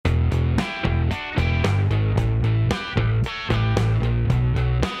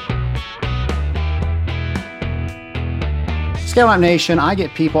Scale Up Nation, I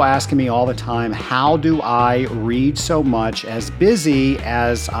get people asking me all the time, how do I read so much as busy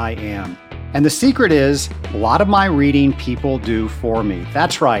as I am? And the secret is, a lot of my reading people do for me.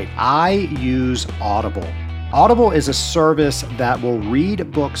 That's right, I use Audible. Audible is a service that will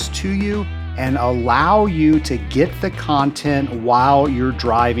read books to you and allow you to get the content while you're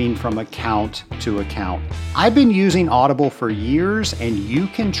driving from account to account. I've been using Audible for years, and you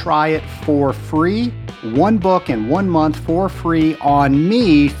can try it for free, one book in 1 month for free on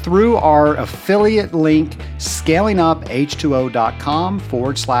me through our affiliate link,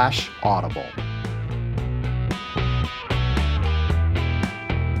 scalinguph2o.com/audible.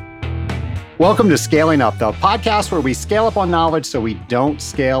 Welcome to Scaling Up, the podcast where we scale up on knowledge so we don't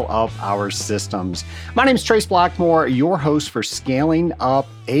scale up our systems. My name is Trace Blackmore, your host for Scaling Up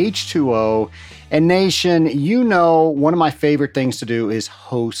H2O. And Nation, you know, one of my favorite things to do is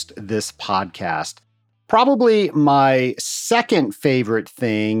host this podcast. Probably my second favorite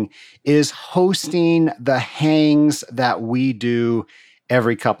thing is hosting the hangs that we do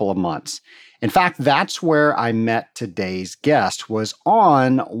every couple of months. In fact, that's where I met today's guest, was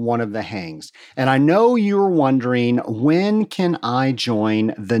on one of the hangs. And I know you're wondering, when can I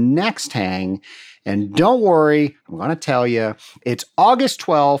join the next hang? And don't worry, I'm going to tell you, it's August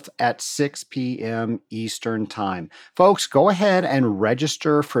 12th at 6 p.m. Eastern Time. Folks, go ahead and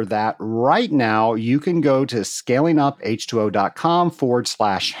register for that right now. You can go to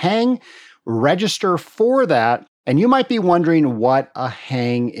scalinguph2o.com/hang, register for that. And you might be wondering what a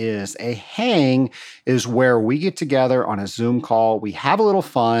hang is. A hang is where we get together on a Zoom call. We have a little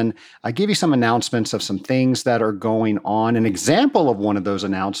fun. I give you some announcements of some things that are going on. An example of one of those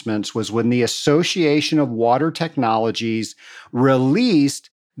announcements was when the Association of Water Technologies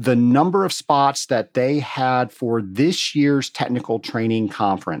released the number of spots that they had for this year's technical training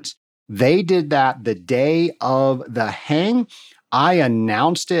conference. They did that the day of the hang. I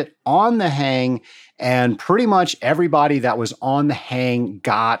announced it on the hang, and pretty much everybody that was on the hang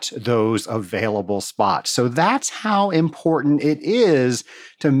got those available spots. So that's how important it is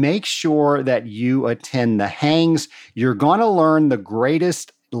to make sure that you attend the hangs. You're going to learn the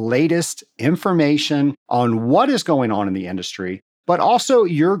greatest, latest information on what is going on in the industry, but also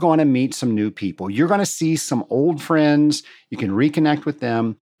you're going to meet some new people. You're going to see some old friends. You can reconnect with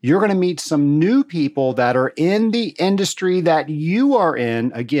them. You're going to meet some new people that are in the industry that you are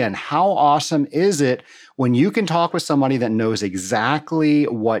in. Again, how awesome is it when you can talk with somebody that knows exactly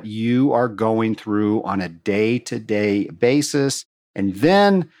what you are going through on a day-to-day basis? And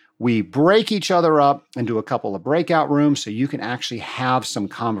then we break each other up into a couple of breakout rooms so you can actually have some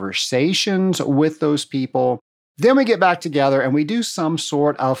conversations with those people. Then we get back together and we do some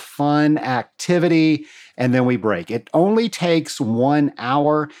sort of fun activity, and then we break. It only takes 1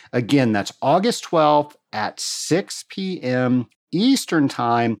 hour. Again, that's August 12th at 6 p.m. Eastern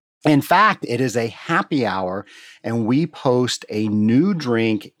Time. In fact, it is a happy hour, and we post a new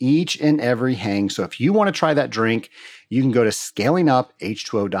drink each and every hang. So if you want to try that drink, you can go to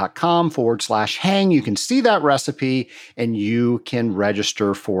scalinguph2o.com/hang. You can see that recipe and you can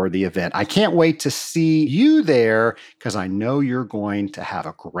register for the event. I can't wait to see you there because I know you're going to have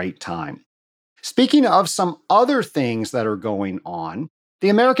a great time. Speaking of some other things that are going on, the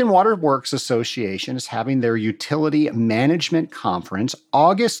American Water Works Association is having their Utility Management Conference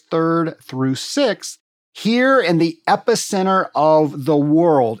August 3rd through 6th here in the epicenter of the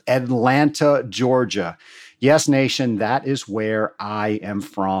world, Atlanta, Georgia. Yes, Nation, that is where I am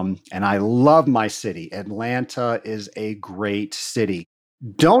from, and I love my city. Atlanta is a great city.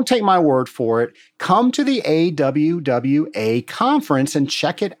 Don't take my word for it. Come to the AWWA conference and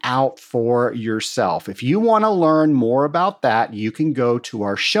check it out for yourself. If you want to learn more about that, you can go to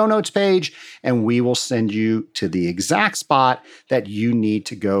our show notes page and we will send you to the exact spot that you need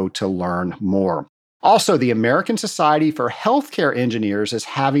to go to learn more. Also, the American Society for Healthcare Engineers is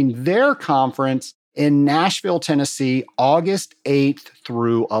having their conference in Nashville, Tennessee, August 8th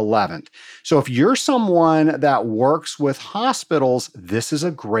through 11th. So if you're someone that works with hospitals, this is a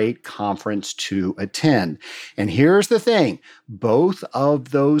great conference to attend. And here's the thing, both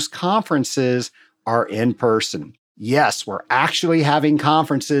of those conferences are in person. Yes, we're actually having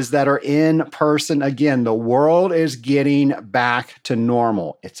conferences that are in person again. The world is getting back to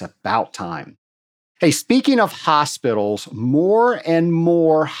normal. It's about time. Hey, speaking of hospitals, more and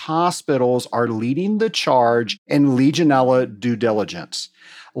more hospitals are leading the charge in Legionella due diligence.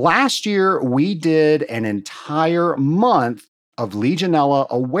 Last year, we did an entire month of Legionella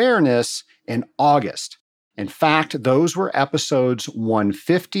awareness in August. In fact, those were episodes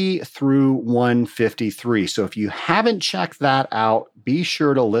 150 through 153. So if you haven't checked that out, be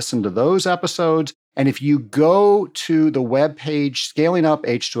sure to listen to those episodes. And if you go to the webpage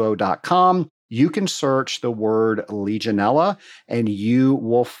scalinguph2o.com, you can search the word Legionella and you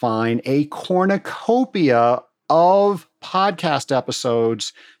will find a cornucopia of podcast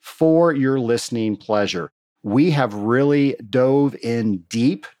episodes for your listening pleasure. We have really dove in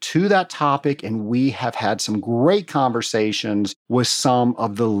deep to that topic, and we have had some great conversations with some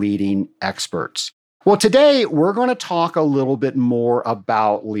of the leading experts. Well, today we're going to talk a little bit more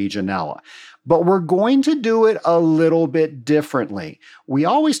about Legionella, but we're going to do it a little bit differently. We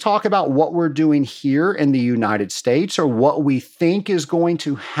always talk about what we're doing here in the United States or what we think is going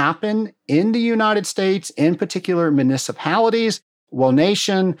to happen in the United States, in particular municipalities. Well,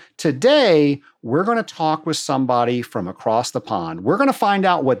 nation, today we're going to talk with somebody from across the pond. We're going to find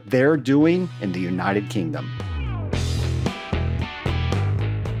out what they're doing in the United Kingdom.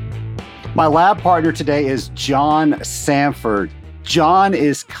 My lab partner today is John Sandford. John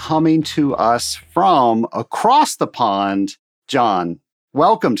is coming to us from across the pond. John,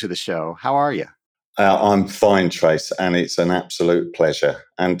 welcome to the show. How are you? I'm fine, Trace, and it's an absolute pleasure.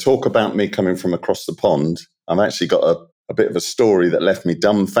 And talk about me coming from across the pond. I've actually got a bit of a story that left me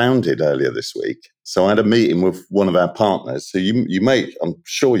dumbfounded earlier this week. So I had a meeting with one of our partners who I'm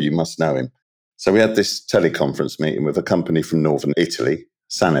sure you must know him. So we had this teleconference meeting with a company from northern Italy,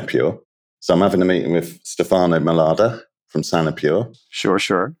 Sanepure. So I'm having a meeting with Stefano Malada from Sanepure.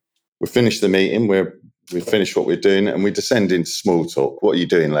 Sure. We finished the meeting. We finished what we're doing and we descend into small talk. What are you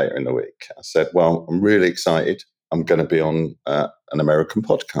doing later in the week? I said, well, I'm really excited. I'm going to be on an American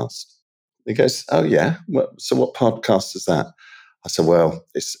podcast. He goes, oh, yeah? So what podcast is that? I said, well,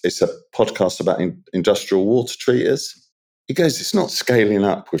 it's a podcast about industrial water treaters. He goes, it's not Scaling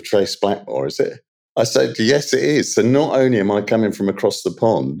Up with Trace Blackmore, is it? I said, yes, it is. So not only am I coming from across the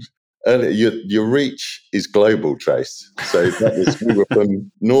pond, your reach is global, Trace. So we were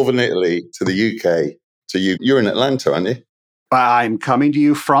from northern Italy to the UK to you. You're in Atlanta, aren't you? I'm coming to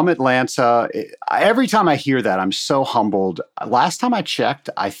you from Atlanta. Every time I hear that, I'm so humbled. Last time I checked,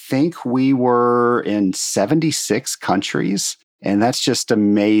 I think we were in 76 countries, and that's just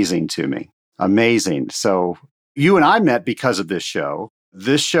amazing to me. Amazing. So you and I met because of this show.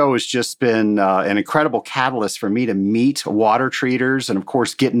 This show has just been an incredible catalyst for me to meet water treaters and, of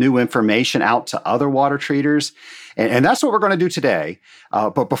course, get new information out to other water treaters. And that's what we're going to do today.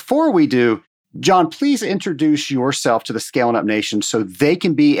 But before we do, John, please introduce yourself to the Scaling Up Nation so they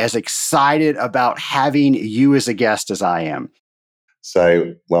can be as excited about having you as a guest as I am.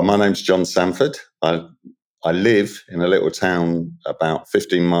 So, well, my name's John Sandford. I live in a little town about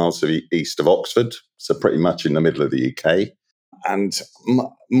 15 miles east of Oxford, so pretty much in the middle of the UK. And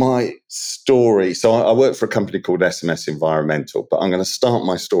my story, so I work for a company called SMS Environmental, but I'm going to start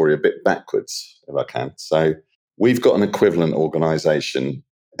my story a bit backwards if I can. So we've got an equivalent organisation,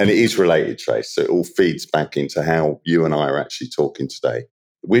 and it is related, Trace, so it all feeds back into how you and I are actually talking today.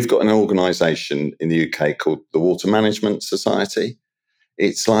 We've got an organisation in the UK called the Water Management Society.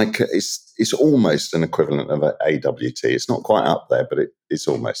 It's almost an equivalent of an AWT. It's not quite up there, but it's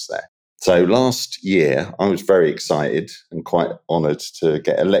almost there. So last year, I was very excited and quite honoured to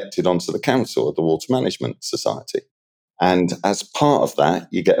get elected onto the council of the Water Management Society. And as part of that,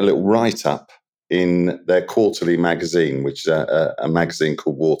 you get a little write-up in their quarterly magazine, which is a magazine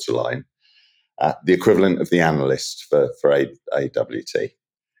called Waterline, the equivalent of the Analyst for AWT.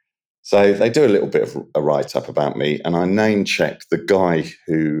 So they do a little bit of a write-up about me, and I name-check the guy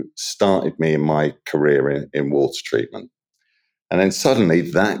who started me in my career in water treatment. And then suddenly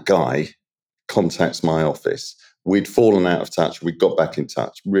that guy contacts my office. We'd fallen out of touch. We got back in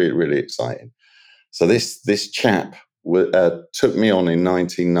touch. Really, really exciting. So this chap took me on in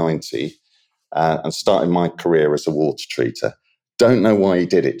 1990 and started my career as a water treater. Don't know why he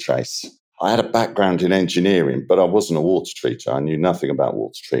did it, Trace. I had a background in engineering, but I wasn't a water treater. I knew nothing about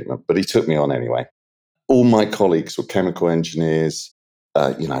water treatment, but he took me on anyway. All my colleagues were chemical engineers,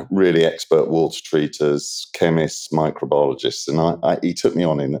 really expert water treaters, chemists, microbiologists, and he took me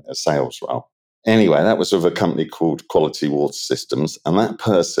on in a sales role. Anyway, that was with a company called Quality Water Systems, and that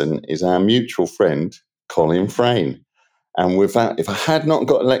person is our mutual friend, Colin Frayne. And with that, if I had not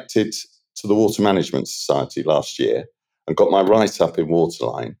got elected to the Water Management Society last year and got my write-up in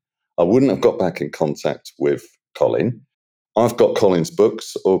Waterline, I wouldn't have got back in contact with Colin. I've got Colin's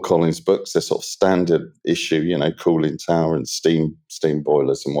books, they're sort of standard issue, cooling tower and steam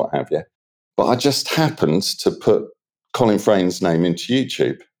boilers and what have you. But I just happened to put Colin Frayne's name into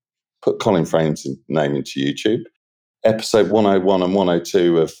YouTube. Episode 101 and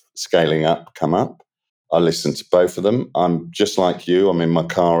 102 of Scaling Up come up. I listen to both of them. I'm just like you. I'm in my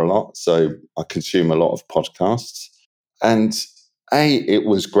car a lot, so I consume a lot of podcasts. And it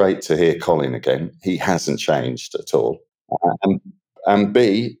was great to hear Colin again. He hasn't changed at all. And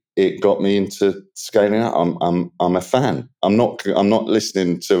B, it got me into scaling up. I'm a fan. I'm not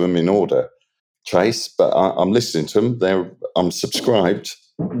listening to them in order, Trace, but I'm listening to them. I'm subscribed.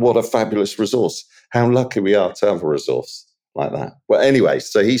 What a fabulous resource. How lucky we are to have a resource like that. Well, anyway,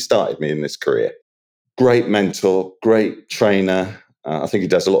 so he started me in this career. Great mentor, great trainer. I think he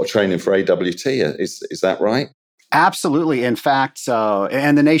does a lot of training for AWT. Is that right? Absolutely. In fact,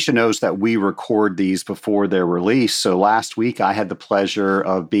 and the nation knows that we record these before they're released. So last week, I had the pleasure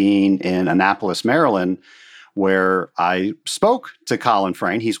of being in Annapolis, Maryland, where I spoke to Colin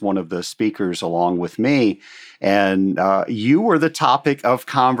Frayne. He's one of the speakers along with me. And you were the topic of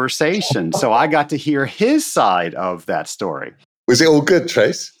conversation. So I got to hear his side of that story. Was it all good,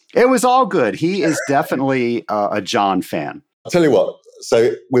 Trace? It was all good. He is definitely a John fan. I'll tell you what.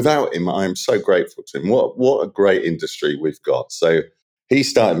 So without him, I'm so grateful to him. What a great industry we've got. So he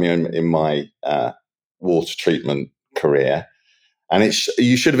started me in my water treatment career. And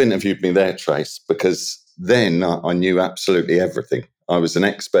you should have interviewed me there, Trace, because then I knew absolutely everything. I was an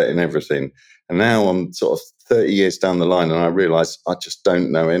expert in everything. And now I'm sort of 30 years down the line and I realize I just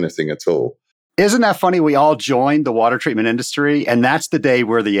don't know anything at all. Isn't that funny? We all joined the water treatment industry, and that's the day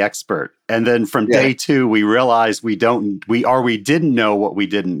we're the expert. And then from day two, we realized we didn't know what we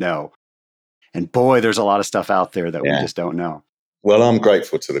didn't know. And boy, there's a lot of stuff out there that we just don't know. Well, I'm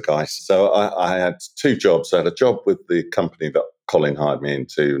grateful to the guys. So I had two jobs. I had a job with the company that Colin hired me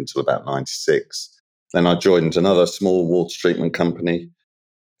into until about 96. Then I joined another small water treatment company.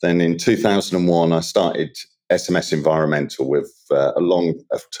 Then in 2001, I started SMS Environmental with a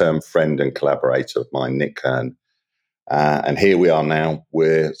long-term friend and collaborator of mine, Nick Kern. And here we are now.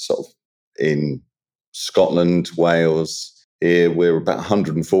 We're sort of in Scotland, Wales. Here we're about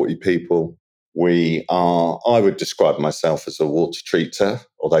 140 people. I would describe myself as a water treater,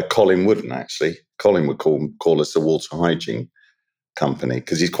 although Colin wouldn't actually. Colin would call us a water hygiene company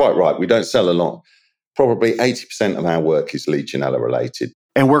because he's quite right. We don't sell a lot. Probably 80% of our work is Legionella related.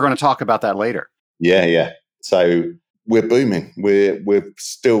 And we're going to talk about that later. Yeah. So we're booming. We're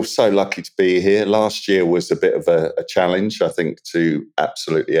still so lucky to be here. Last year was a bit of a challenge, I think, to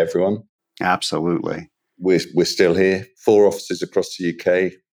absolutely everyone. Absolutely. We're still here, 4 offices across the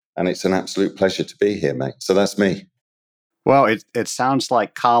UK, and it's an absolute pleasure to be here, mate. So that's me. Well, it sounds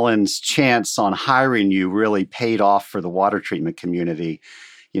like Colin's chance on hiring you really paid off for the water treatment community.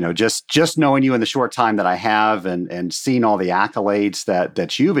 You know, just knowing you in the short time that I have and seeing all the accolades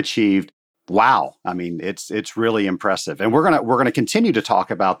that you've achieved, wow. I mean, it's really impressive. And we're gonna continue to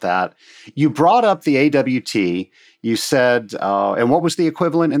talk about that. You brought up the AWT. You said, and what was the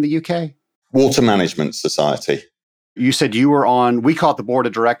equivalent in the UK? Water Management Society. You said you were on, we call it the board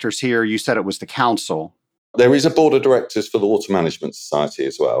of directors here. You said it was the council. There is a board of directors for the Water Management Society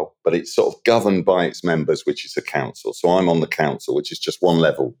as well, but it's sort of governed by its members, which is the council. So I'm on the council, which is just one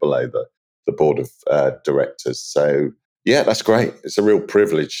level below the board of directors. So yeah, that's great. It's a real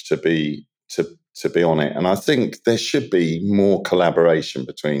privilege to be on it. And I think there should be more collaboration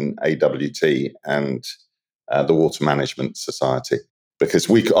between AWT and the Water Management Society, because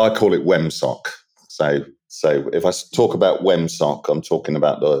I call it WEMSOC. So if I talk about WEMSOC, I'm talking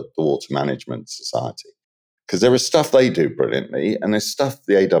about the Water Management Society. Because there is stuff they do brilliantly, and there's stuff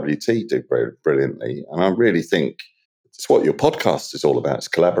the AWT do brilliantly. And I really think it's what your podcast is all about. It's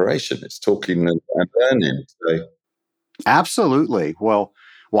collaboration. It's talking and learning. So. Absolutely. Well,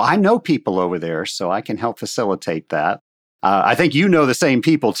 I know people over there, so I can help facilitate that. I think you know the same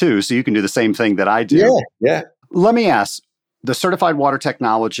people too, so you can do the same thing that I do. Yeah. Let me ask, the Certified Water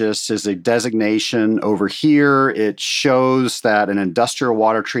Technologist is a designation over here. It shows that an industrial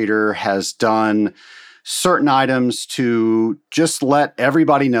water treater has done certain items to just let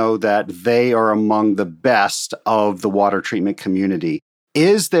everybody know that they are among the best of the water treatment community.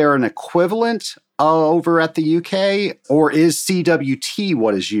 Is there an equivalent over at the UK, or is CWT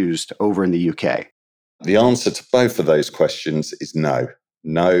what is used over in the UK? The answer to both of those questions is no.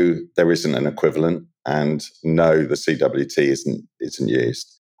 No, there isn't an equivalent, and no, the CWT isn't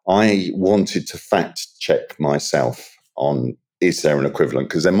used. I wanted to fact check myself on, is there an equivalent?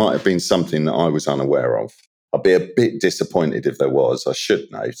 Because there might have been something that I was unaware of. I'd be a bit disappointed if there was. I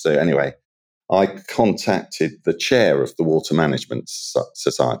should know. So anyway, I contacted the chair of the Water Management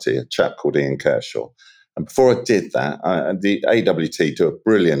Society, a chap called Ian Kershaw. And before I did that, the AWT do a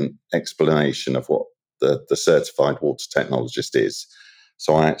brilliant explanation of what the Certified Water Technologist is.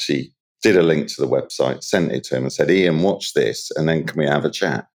 So I actually did a link to the website, sent it to him and said, Ian, watch this, and then can we have a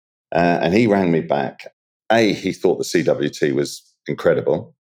chat? And he rang me back. A, he thought the CWT was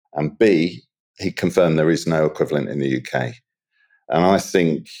incredible. And B, he confirmed there is no equivalent in the UK. And I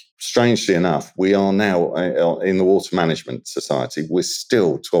think, strangely enough, we are now in the Water Management Society, we're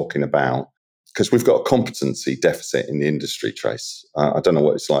still talking about, because we've got a competency deficit in the industry, Trace. I don't know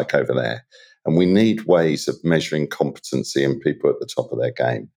what it's like over there. And we need ways of measuring competency in people at the top of their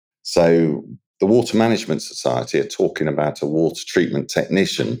game. So the Water Management Society are talking about a water treatment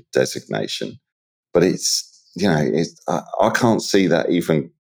technician designation. But I can't see that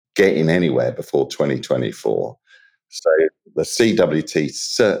even getting anywhere before 2024. So the CWT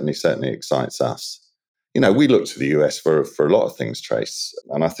certainly excites us. We look to the US for a lot of things, Trace.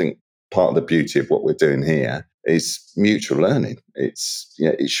 And I think part of the beauty of what we're doing here is mutual learning. It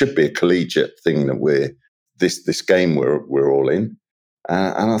should be a collegiate thing that this game we're all in.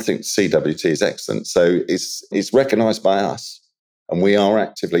 And I think CWT is excellent. So it's recognised by us. And we are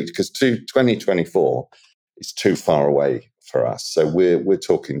actively, because 2024 is too far away for us. So we're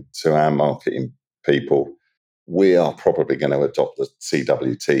talking to our marketing people. We are probably going to adopt the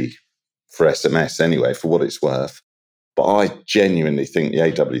CWT for SMS anyway, for what it's worth. But I genuinely think the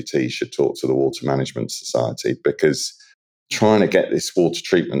AWT should talk to the Water Management Society, because trying to get this water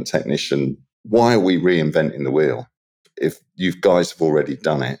treatment technician, why are we reinventing the wheel? If you guys have already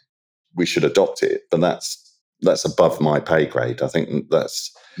done it, we should adopt it. But that's above my pay grade. I think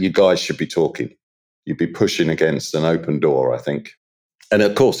you guys should be talking. You'd be pushing against an open door, I think. And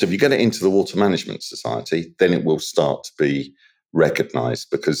of course, if you get it into the Water Management Society, then it will start to be recognised,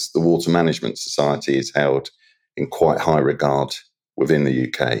 because the Water Management Society is held in quite high regard within the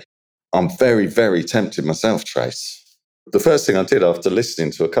UK. I'm very, very tempted myself, Trace. The first thing I did after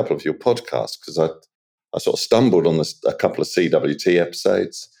listening to a couple of your podcasts, because I sort of stumbled on a couple of CWT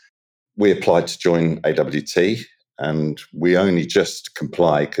episodes, we applied to join AWT, and we only just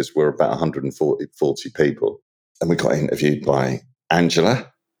comply because we're about 140 people. And we got interviewed by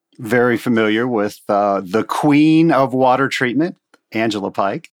Angela. Very familiar with the queen of water treatment, Angela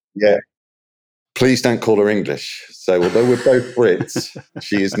Pike. Yeah. Please don't call her English. So although we're both Brits,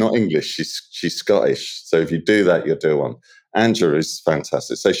 she is not English. She's Scottish. So if you do that, you'll do one. Angela is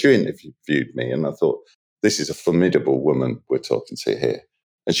fantastic. So she interviewed me, and I thought, this is a formidable woman we're talking to here.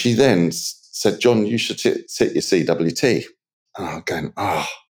 And she then said, John, you should sit your CWT. And I'm going,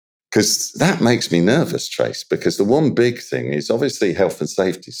 because that makes me nervous, Trace, because the one big thing is obviously health and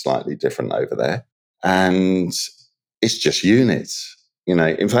safety slightly different over there. And it's just units.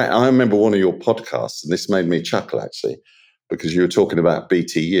 In fact, I remember one of your podcasts, and this made me chuckle, actually, because you were talking about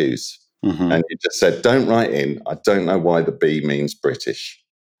BTUs. Mm-hmm. And you just said, don't write in, I don't know why the B means British.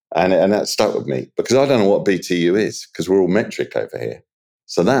 And that stuck with me, because I don't know what BTU is, because we're all metric over here.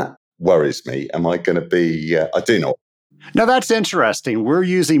 So that worries me. Am I going to be, I do not. Now, that's interesting. We're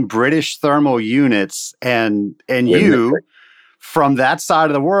using British thermal units, and you, metric. From that side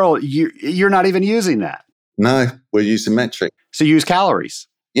of the world, you're not even using that. No, we're using metric. So you use calories.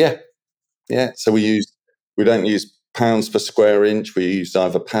 Yeah. So we don't use pounds per square inch. We use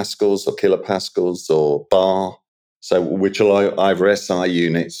either pascals or kilopascals or bar. So which are either SI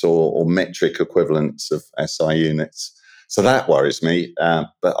units or metric equivalents of SI units. So that worries me.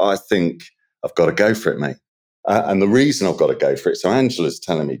 But I think I've got to go for it, mate. And the reason I've got to go for it, so Angela's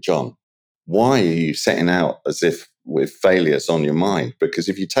telling me, John, why are you setting out as if with failures on your mind? Because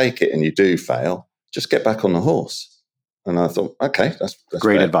if you take it and you do fail, just get back on the horse. And I thought, okay, that's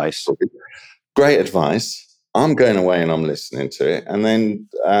great advice. Great advice. I'm going away and I'm listening to it. And then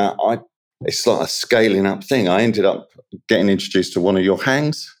it's like a scaling up thing. I ended up getting introduced to one of your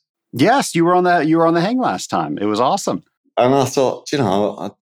hangs. Yes, you were on the hang last time. It was awesome. And I thought,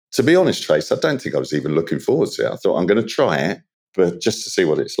 to be honest, Trace, I don't think I was even looking forward to it. I thought I'm going to try it, but just to see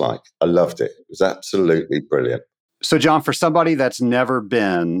what it's like. I loved it. It was absolutely brilliant. So, John, for somebody that's never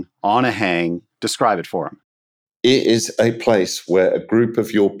been on a hang, describe it for them. It is a place where a group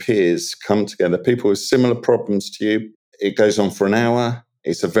of your peers come together, people with similar problems to you. It goes on for an hour.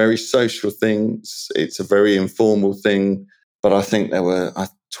 It's a very social thing. It's a very informal thing. But I think there were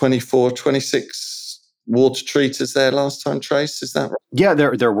 24, 26 water treaters there last time, Trace. Is that right? Yeah,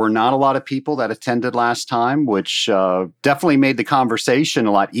 there were not a lot of people that attended last time, which definitely made the conversation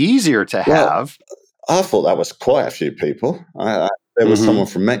a lot easier to have. I thought that was quite a few people. There was someone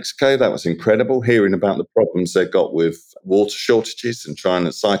from Mexico. That was incredible, hearing about the problems they got with water shortages and trying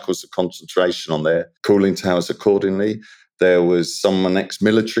to cycles of concentration on their cooling towers accordingly. There was someone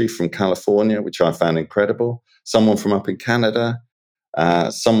ex-military from California, which I found incredible. Someone from up in Canada.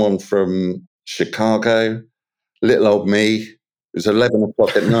 Someone from Chicago. Little old me. It was 11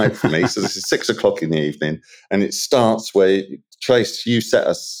 o'clock at night for me, so this is 6 o'clock in the evening. And it starts where, Trace, you set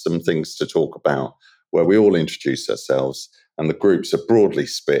us some things to talk about, where we all introduce ourselves, and the groups are broadly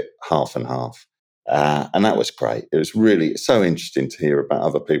split half and half. And that was great. It was really so interesting to hear about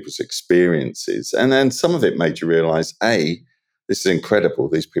other people's experiences. And then some of it made you realize, A, this is incredible.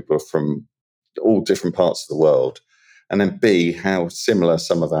 These people are from all different parts of the world. And then B, how similar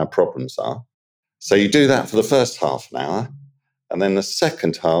some of our problems are. So you do that for the first half an hour. And then the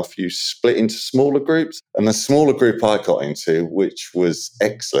second half, you split into smaller groups. And the smaller group I got into, which was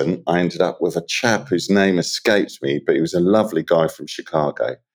excellent, I ended up with a chap whose name escapes me, but he was a lovely guy from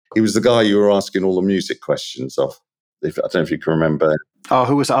Chicago. He was the guy you were asking all the music questions of. I don't know if you can remember. Oh,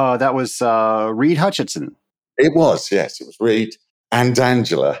 who was? That was Reed Hutchinson. It was, yes, it was Reed and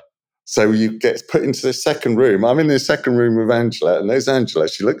Angela. So you get put into the second room. I'm in the second room with Angela, and there's Angela.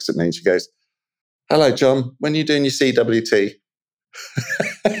 She looks at me and she goes, "Hello, John. When are you doing your CWT?"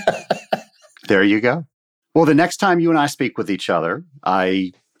 There you go. Well, the next time you and I speak with each other,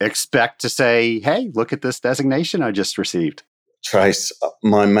 I expect to say, hey, look at this designation I just received. Trace,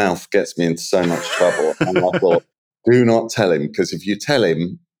 my mouth gets me into so much trouble. And I thought, do not tell him, because if you tell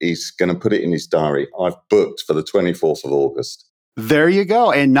him, he's going to put it in his diary. I've booked for the 24th of August. There you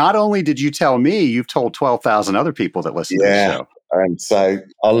go. And not only did you tell me, you've told 12,000 other people that listen to the show. And so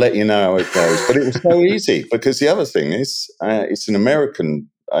I'll let you know how it goes. But it was so easy, because the other thing is, it's an American,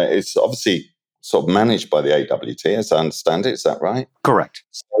 it's obviously sort of managed by the AWT, as I understand it. Is that right? Correct.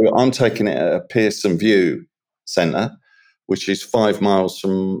 So I'm taking it at a Pearson View Centre, which is 5 miles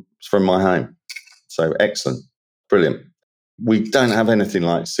from my home. So excellent. Brilliant. We don't have anything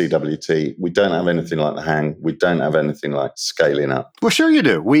like CWT. We don't have anything like the Hang. We don't have anything like Scaling Up. Well, sure you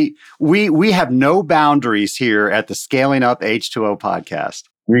do. We have no boundaries here at the Scaling Up H2O podcast.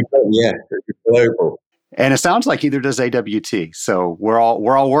 Yeah, it's global. And it sounds like either does AWT. So we're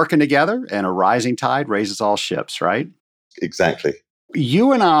all working together, and a rising tide raises all ships, right? Exactly.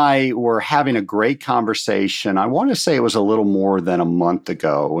 You and I were having a great conversation. I want to say it was a little more than a month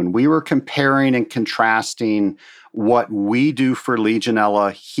ago, and we were comparing and contrasting what we do for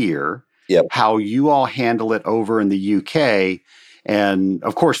Legionella here, how you all handle it over in the UK. And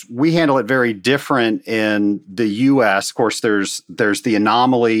of course, we handle it very different in the US. Of course, there's the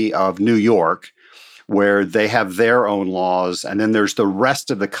anomaly of New York, where they have their own laws. And then there's the rest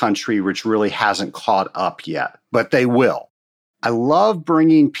of the country, which really hasn't caught up yet, but they will. I love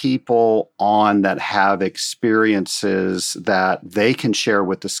bringing people on that have experiences that they can share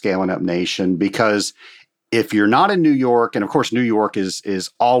with the Scaling Up Nation, because if you're not in New York, and of course, New York is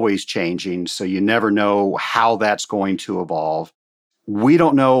always changing, so you never know how that's going to evolve. We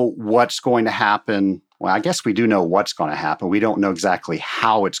don't know what's going to happen. Well, I guess we do know what's going to happen. We don't know exactly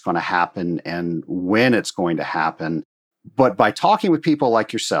how it's going to happen and when it's going to happen. But by talking with people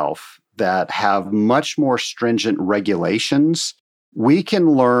like yourself that have much more stringent regulations, we can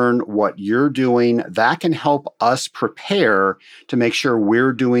learn what you're doing. That can help us prepare to make sure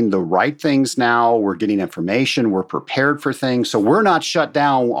we're doing the right things now. We're getting information. We're prepared for things. So we're not shut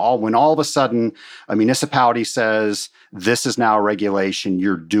down when all of a sudden a municipality says, this is now a regulation,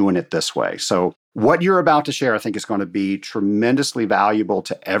 you're doing it this way. So what you're about to share, I think, is going to be tremendously valuable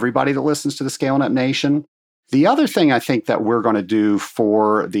to everybody that listens to the Scaling Up Nation. The other thing I think that we're going to do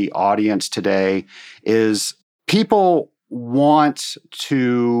for the audience today is people want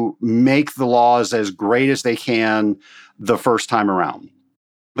to make the laws as great as they can the first time around.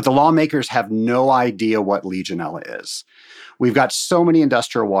 But the lawmakers have no idea what Legionella is. We've got so many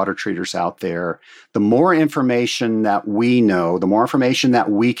industrial water treaters out there. The more information that we know, the more information that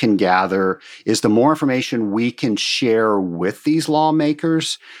we can gather, is the more information we can share with these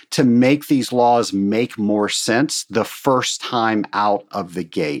lawmakers to make these laws make more sense the first time out of the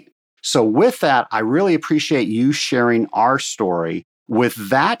gate. So with that, I really appreciate you sharing our story. With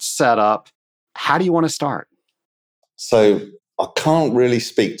that setup, how do you want to start? So I can't really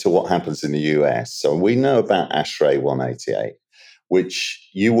speak to what happens in the US. So we know about ASHRAE 188, which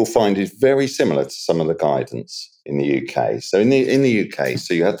you will find is very similar to some of the guidance in the UK. So in the UK,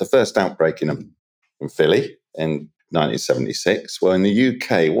 so you had the first outbreak in Philly in 1976. Well, in the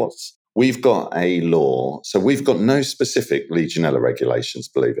UK, we've got a law. So we've got no specific Legionella regulations,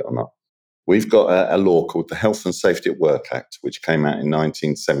 believe it or not. We've got a law called the Health and Safety at Work Act, which came out in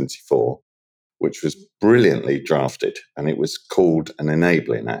 1974, which was brilliantly drafted. And it was called an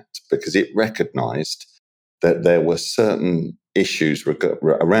Enabling Act because it recognised that there were certain issues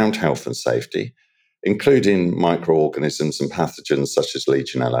around health and safety, including microorganisms and pathogens such as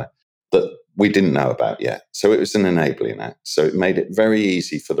Legionella, that we didn't know about yet. So it was an Enabling Act. So it made it very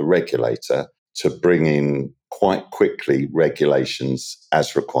easy for the regulator to bring in quite quickly regulations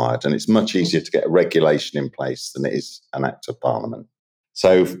as required. And it's much easier to get a regulation in place than it is an Act of Parliament.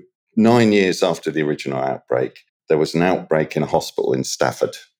 So 9 years after the original outbreak, there was an outbreak in a hospital in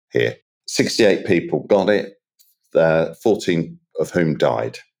Stafford here. 68 people got it, 14 of whom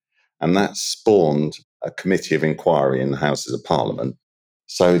died. And that spawned a committee of inquiry in the Houses of Parliament.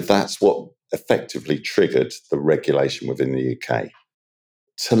 So that's what effectively triggered the regulation within the UK.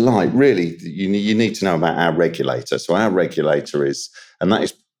 To really, you need to know about our regulator. So our regulator is, and that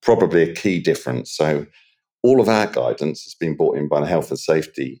is probably a key difference. So all of our guidance has been brought in by the Health and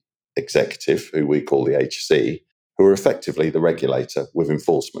Safety Executive, who we call the HSE, who are effectively the regulator with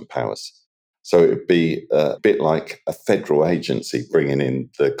enforcement powers. So it would be a bit like a federal agency bringing in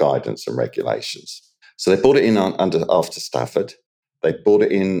the guidance and regulations. So they brought it in after Stafford. They brought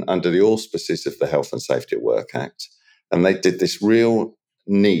it in under the auspices of the Health and Safety at Work Act. And they did this real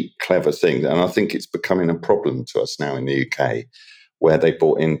neat, clever thing. And I think it's becoming a problem to us now in the UK, where they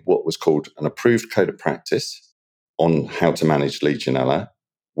brought in what was called an approved code of practice on how to manage Legionella,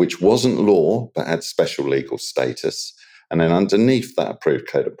 which wasn't law, but had special legal status. And then underneath that approved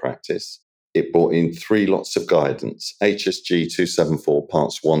code of practice, it brought in 3 lots of guidance, HSG 274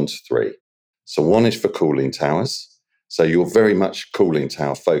 parts 1 to 3. So one is for cooling towers. So you're very much cooling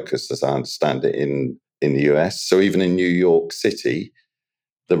tower focused, as I understand it, in the US. So even in New York City,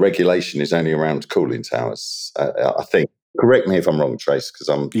 the regulation is only around cooling towers, I think. Correct me if I'm wrong, Trace,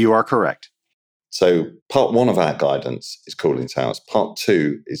 because You are correct. So part 1 of our guidance is cooling towers. Part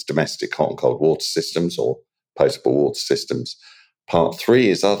 2 is domestic hot and cold water systems or potable water systems. Part 3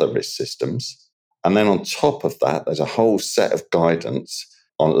 is other risk systems. And then on top of that, there's a whole set of guidance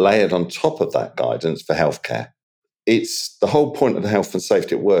layered on top of that guidance for healthcare. It's the whole point of the Health and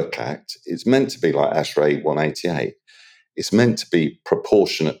Safety at Work Act. It's meant to be like ASHRAE 188. It's meant to be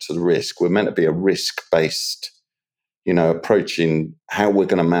proportionate to the risk. We're meant to be a risk-based, approaching how we're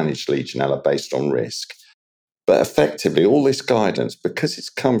going to manage Legionella based on risk. But effectively, all this guidance, because it's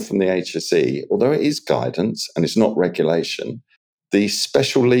come from the HSE, although it is guidance and it's not regulation, the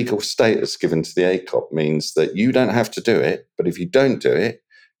special legal status given to the ACOP means that you don't have to do it, but if you don't do it,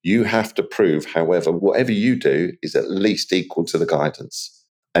 you have to prove, however, whatever you do is at least equal to the guidance.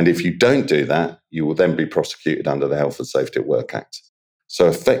 And if you don't do that, you will then be prosecuted under the Health and Safety at Work Act. So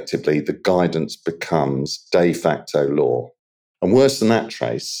effectively, the guidance becomes de facto law. And worse than that,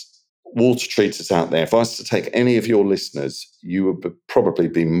 Trace, water treaters out there, if I was to take any of your listeners, you would probably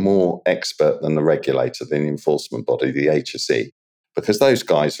be more expert than the regulator, the enforcement body, the HSE, because those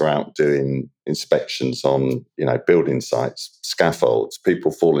guys are out doing inspections on, building sites, scaffolds,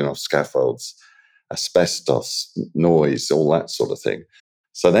 people falling off scaffolds, asbestos, noise, all that sort of thing.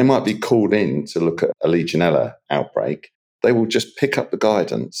 So they might be called in to look at a Legionella outbreak. They will just pick up the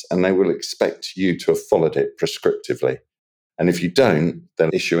guidance and they will expect you to have followed it prescriptively. And if you don't,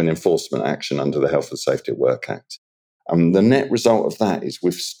 they'll issue an enforcement action under the Health and Safety at Work Act. And the net result of that is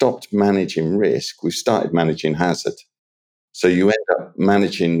we've stopped managing risk. We've started managing hazard. So you end up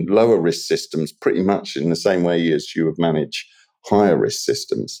managing lower risk systems pretty much in the same way as you would manage higher risk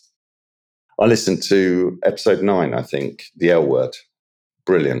systems. I listened to episode 9, I think, the L word.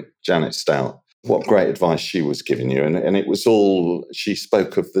 Brilliant. Janet Stout. What great advice she was giving you. And it was all, she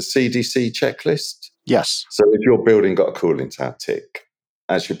spoke of the CDC checklist. Yes. So if your building got a cooling tower, tick.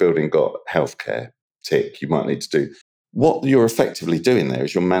 As your building got healthcare, tick. You might need to do. What you're effectively doing there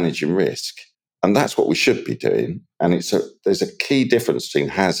is you're managing risk. And that's what we should be doing. And there's a key difference between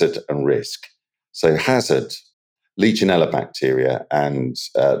hazard and risk. So hazard, Legionella bacteria and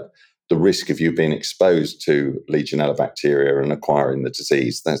the risk of you being exposed to Legionella bacteria and acquiring the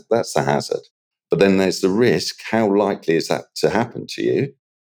disease, that's the hazard. But then there's the risk. How likely is that to happen to you?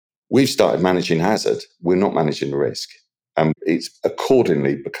 We've started managing hazard. We're not managing the risk. And it's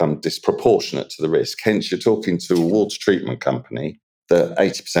accordingly become disproportionate to the risk. Hence, you're talking to a water treatment company that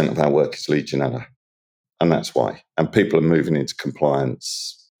 80% of our work is Legionella. And that's why. And people are moving into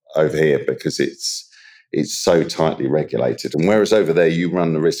compliance over here because it's so tightly regulated. And whereas over there you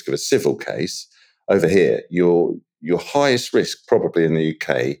run the risk of a civil case, over here your highest risk probably in the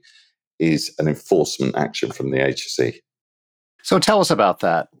UK is an enforcement action from the HSE. So tell us about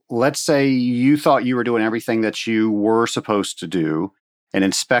that. Let's say you thought you were doing everything that you were supposed to do. An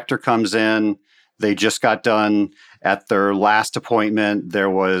inspector comes in. They just got done at their last appointment. There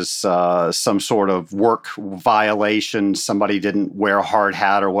was some sort of work violation. Somebody didn't wear a hard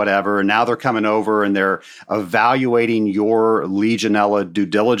hat or whatever. And now they're coming over and they're evaluating your Legionella due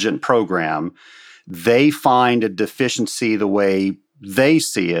diligence program. They find a deficiency the way they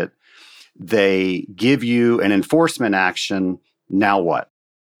see it. They give you an enforcement action. Now what?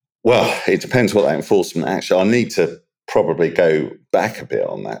 Well, it depends what that enforcement action. I need to probably go back a bit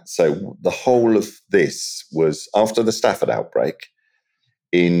on that. So the whole of this was after the Stafford outbreak.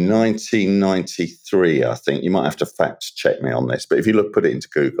 in 1993, I think. You might have to fact check me on this, but if you put it into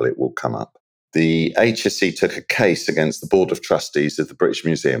Google, it will come up. The HSE took a case against the Board of Trustees of the British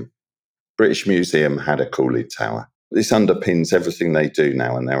Museum. British Museum had a cooling tower. This underpins everything they do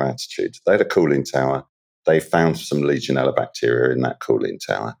now and their attitude. They had a cooling tower. They found some Legionella bacteria in that cooling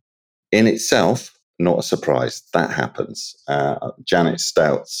tower. In itself, not a surprise. That happens. Janet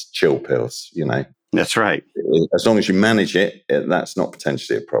Stout's chill pills, That's right. As long as you manage it, that's not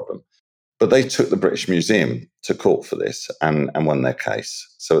potentially a problem. But they took the British Museum to court for this and won their case.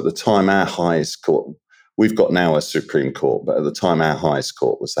 So at the time, our highest court, we've got now a Supreme Court, but at the time, our highest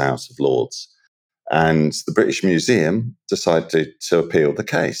court was the House of Lords. And the British Museum decided to appeal the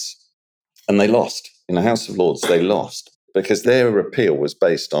case. And they lost. In the House of Lords, they lost because their appeal was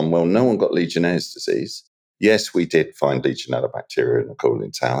based on, well, no one got Legionnaire's disease. Yes, we did find Legionella bacteria in the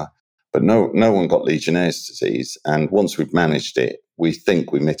cooling tower, but no one got Legionnaire's disease. And once we've managed it, we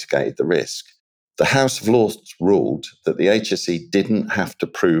think we mitigated the risk. The House of Lords ruled that the HSE didn't have to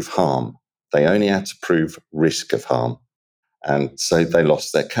prove harm. They only had to prove risk of harm. And so they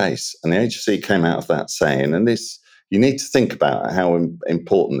lost their case. And the HSE came out of that saying, and this, you need to think about how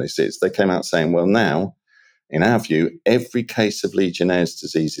important this is. They came out saying, well, now, in our view, every case of Legionnaire's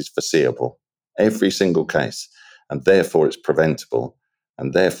disease is foreseeable, every single case, and therefore it's preventable,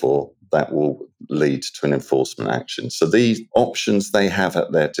 and therefore that will lead to an enforcement action. So these options they have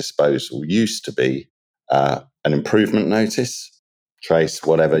at their disposal used to be an improvement notice, trace,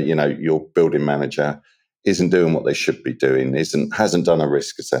 whatever, your building manager isn't doing what they should be doing, hasn't done a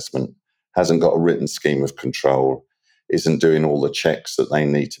risk assessment, hasn't got a written scheme of control, isn't doing all the checks that they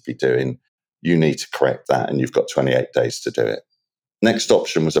need to be doing. You need to correct that, and you've got 28 days to do it. Next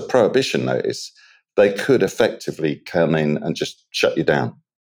option was a prohibition notice. They could effectively come in and just shut you down.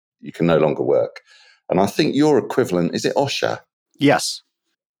 You can no longer work. And I think your equivalent, is it OSHA? Yes.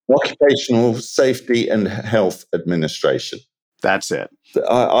 Occupational Safety and Health Administration. That's it.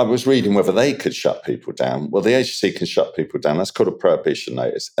 I was reading whether they could shut people down. Well, the agency can shut people down. That's called a prohibition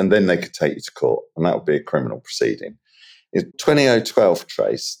notice. And then they could take you to court, and that would be a criminal proceeding. In 2012,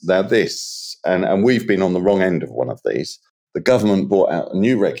 Trace, now this, and we've been on the wrong end of one of these, the government brought out a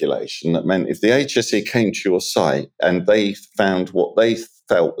new regulation that meant if the HSE came to your site and they found what they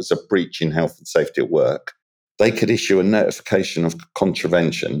felt was a breach in health and safety at work, they could issue a notification of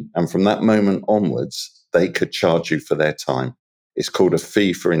contravention. And from that moment onwards, they could charge you for their time. It's called a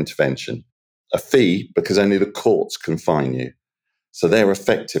fee for intervention. A fee because only the courts can fine you. So they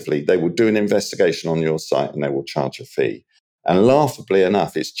will do an investigation on your site and they will charge a fee. And laughably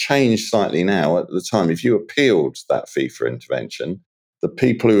enough, it's changed slightly now. At the time, if you appealed that fee for intervention, the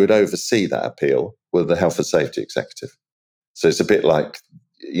people who would oversee that appeal were the health and safety executive. So it's a bit like,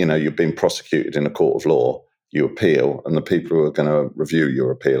 you've been prosecuted in a court of law, you appeal, and the people who are going to review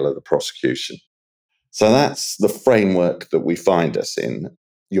your appeal are the prosecution. So that's the framework that we find us in.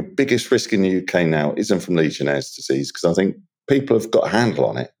 Your biggest risk in the UK now isn't from Legionnaire's disease, because I think people have got a handle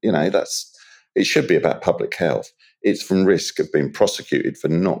on it. It should be about public health. It's from risk of being prosecuted for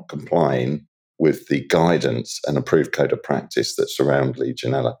not complying with the guidance and approved code of practice that surround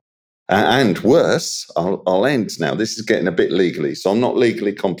Legionella. And worse, I'll end now. This is getting a bit legally, so I'm not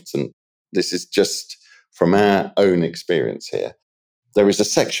legally competent. This is just from our own experience here. There is a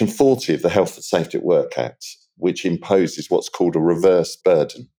Section 40 of the Health and Safety at Work Act, which imposes what's called a reverse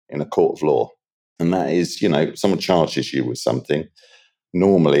burden in a court of law. And that is, someone charges you with something.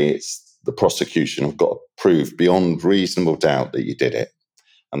 Normally, it's the prosecution have got to prove beyond reasonable doubt that you did it.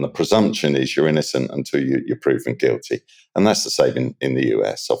 And the presumption is you're innocent until you're proven guilty. And that's the same in the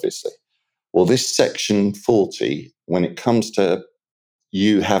US, obviously. Well, this Section 40, when it comes to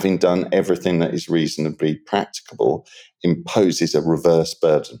you having done everything that is reasonably practicable, imposes a reverse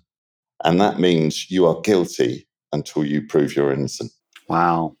burden. And that means you are guilty until you prove you're innocent.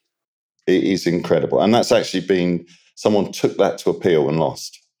 Wow. It is incredible. And that's actually someone took that to appeal and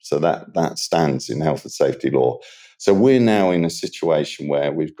lost. So that stands in health and safety law. So we're now in a situation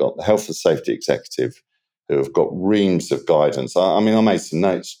where we've got the health and safety executive who have got reams of guidance. I made some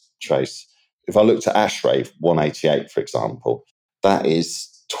notes, Trace. If I looked at ASHRAE 188, for example, that is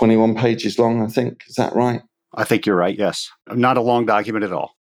 21 pages long, I think. Is that right? I think you're right, yes. Not a long document at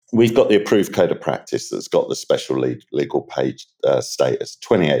all. We've got the approved code of practice that's got the special legal page status,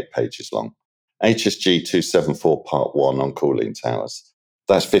 28 pages long. HSG 274 Part 1 on cooling towers,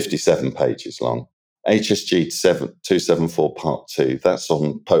 that's 57 pages long. HSG 274 Part 2, that's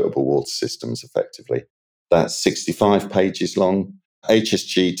on potable water systems, effectively. That's 65 pages long.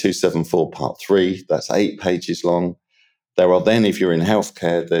 HSG 274 Part 3, that's 8 pages long. There are then, if you're in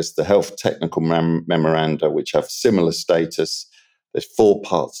healthcare, there's the health technical memoranda, which have similar status. There's 4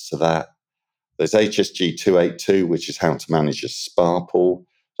 parts to that. There's HSG 282, which is how to manage a spa pool.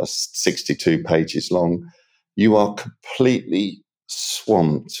 That's 62 pages long. You are completely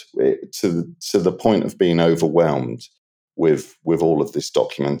swamped to the point of being overwhelmed with all of this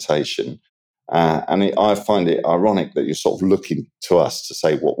documentation. I find it ironic that you're sort of looking to us to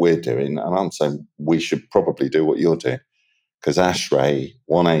say what we're doing, and I'm saying we should probably do what you're doing, because ASHRAE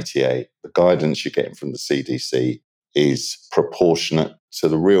 188, the guidance you're getting from the CDC, is proportionate to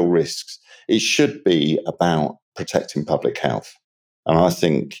the real risks. It should be about protecting public health. And I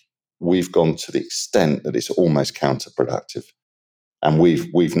think we've gone to the extent that it's almost counterproductive. And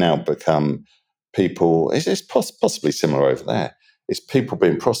we've now become people, it's possibly similar over there, it's people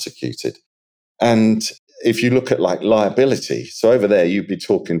being prosecuted. And if you look at like liability, so over there you'd be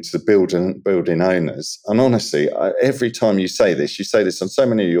talking to the building owners. And honestly, every time you say this on so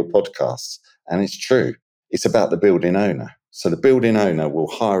many of your podcasts, and it's true. It's about the building owner. So the building owner will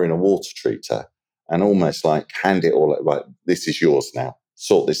hire in a water treater and almost like hand it all, right, this is yours now.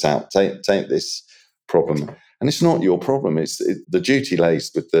 Sort this out. Take this problem. And it's not your problem. The duty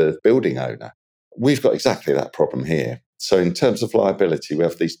lays with the building owner. We've got exactly that problem here. So in terms of liability, we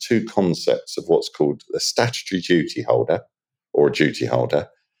have these 2 concepts of what's called a statutory duty holder or a duty holder.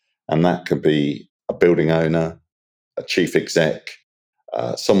 And that could be a building owner, a chief exec,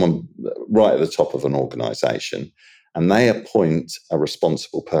 someone right at the top of an organisation. And they appoint a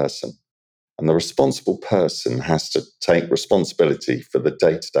responsible person. And the responsible person has to take responsibility for the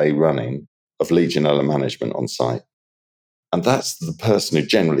day-to-day running of Legionella management on site. And that's the person who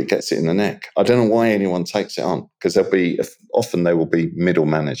generally gets it in the neck. I don't know why anyone takes it on, because often they will be middle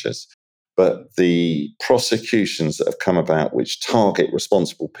managers. But the prosecutions that have come about which target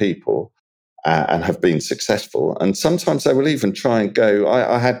responsible people and have been successful, and sometimes they will even try and go.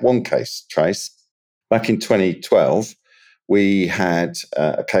 I had one case, Trace, back in 2012. We had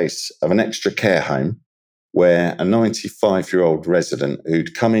a case of an extra care home where a 95-year-old resident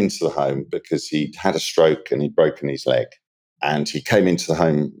who'd come into the home because he'd had a stroke and he'd broken his leg. And he came into the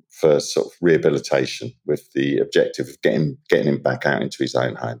home for sort of rehabilitation with the objective of getting him back out into his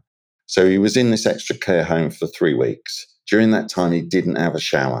own home. So he was in this extra care home for 3 weeks. During that time, he didn't have a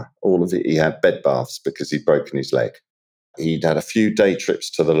shower. All of it, he had bed baths because he'd broken his leg. He'd had a few day trips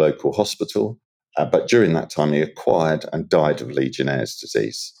to the local hospital. But during that time, he acquired and died of Legionnaire's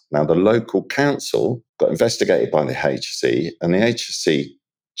disease. Now, the local council got investigated by the HSE, and the HSE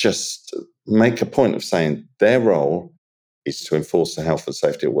just make a point of saying their role is to enforce the Health and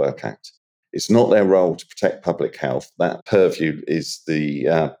Safety at Work Act. It's not their role to protect public health. That purview is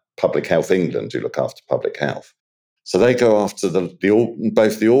the Public Health England who look after public health. So they go after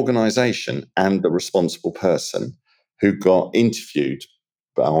both the organisation and the responsible person who got interviewed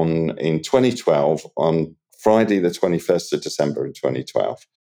in 2012 on Friday, the 21st of December in 2012.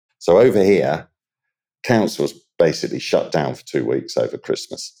 So over here, council was basically shut down for 2 weeks over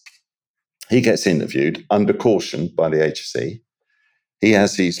Christmas. He gets interviewed under caution by the HSE. He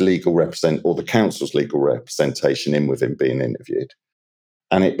has his the council's legal representation in with him being interviewed.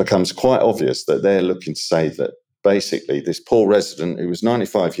 And it becomes quite obvious that they're looking to say that basically this poor resident who was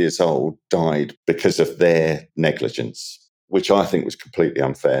 95 years old died because of their negligence, which I think was completely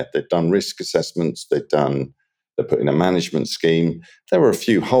unfair. They'd done risk assessments, they're put in a management scheme. There were a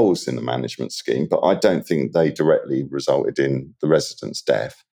few holes in the management scheme, but I don't think they directly resulted in the resident's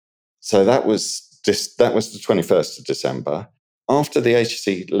death. So that was the 21st of December. After the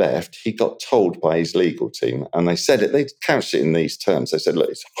HSE left, he got told by his legal team, and they couched it in these terms. They said, look,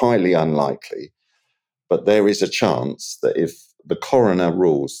 it's highly unlikely, but there is a chance that if the coroner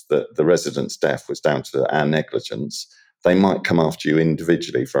rules that the resident's death was down to our negligence, they might come after you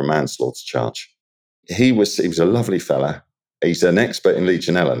individually for a manslaughter charge. He was a lovely fella. He's an expert in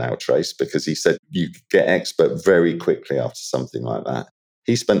Legionella now, Trace, because he said you get expert very quickly after something like that.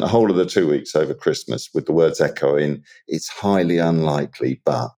 He spent the whole of the 2 weeks over Christmas with the words echoing, it's highly unlikely,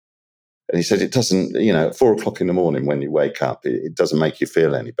 but. And he said it doesn't, at 4 o'clock in the morning when you wake up, it doesn't make you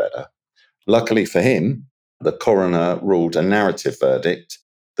feel any better. Luckily for him, the coroner ruled a narrative verdict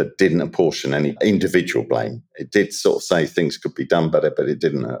that didn't apportion any individual blame. It did sort of say things could be done better, but it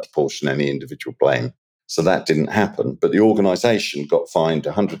didn't apportion any individual blame. So that didn't happen. But the organisation got fined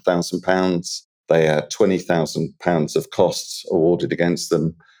 £100,000. They had £20,000 of costs awarded against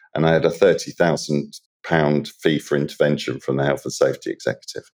them, and they had a £30,000 fee for intervention from the Health and Safety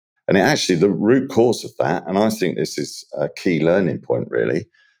Executive. And the root cause of that, and I think this is a key learning point really,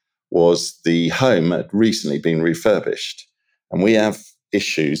 was the home had recently been refurbished. And we have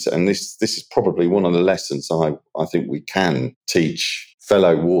issues, and this is probably one of the lessons I think we can teach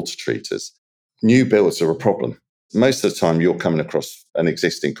fellow water treaters. New builds are a problem. Most of the time, you're coming across an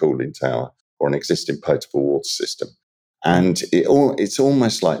existing cooling tower or an existing potable water system. And it's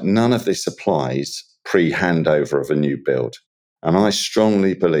almost like none of this applies pre-handover of a new build. And I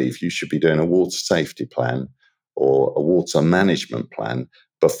strongly believe you should be doing a water safety plan or a water management plan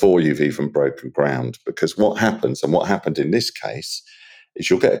before you've even broken ground. Because what happens, and what happened in this case, is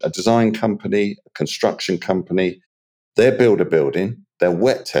you'll get a design company, a construction company, they'll build a building, they'll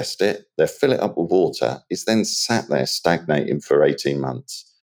wet test it, they'll fill it up with water, it's then sat there stagnating for 18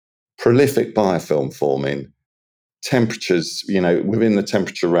 months. Prolific biofilm forming, temperatures, within the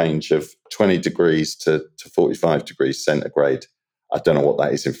temperature range of 20 degrees to 45 degrees centigrade. I don't know what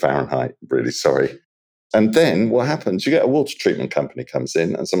that is in Fahrenheit, really sorry. And then what happens? You get a water treatment company comes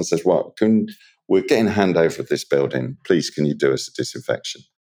in and someone says, well, we're getting a handover of this building. Please, can you do us a disinfection?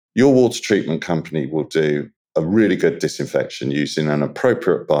 Your water treatment company will do a really good disinfection using an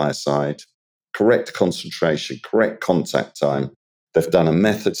appropriate biocide, correct concentration, correct contact time. They've done a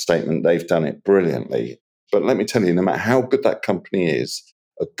method statement. They've done it brilliantly. But let me tell you, no matter how good that company is,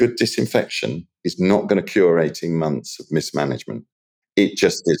 a good disinfection is not going to cure 18 months of mismanagement. It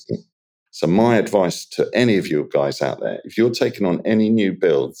just isn't. So my advice to any of you guys out there, if you're taking on any new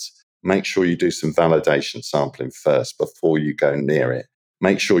builds, make sure you do some validation sampling first before you go near it.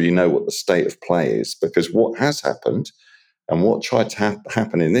 Make sure you know what the state of play is, because what has happened and what tried to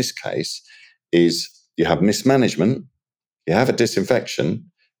happen in this case is you have mismanagement, you have a disinfection,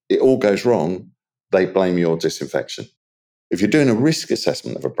 it all goes wrong, they blame your disinfection. If you're doing a risk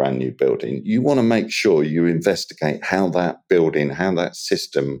assessment of a brand new building, you want to make sure you investigate how that building, how that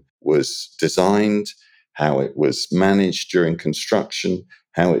system was designed, how it was managed during construction,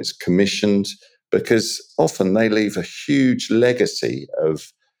 how it's commissioned, because often they leave a huge legacy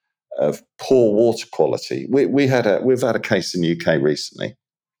of poor water quality. We've had a case in the UK recently,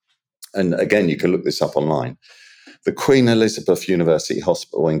 and again, you can look this up online. The Queen Elizabeth University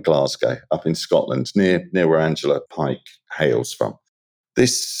Hospital in Glasgow, up in Scotland, near where Angela Pike hails from.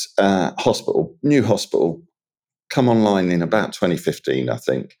 This new hospital, come online in about 2015, I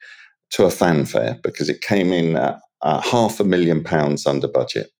think, to a fanfare because it came in at £500,000 under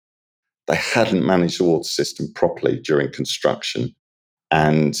budget. They hadn't managed the water system properly during construction,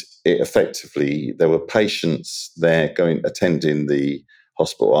 and there were patients there attending the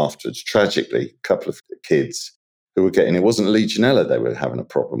hospital afterwards. Tragically, a couple of kids who were it wasn't Legionella they were having a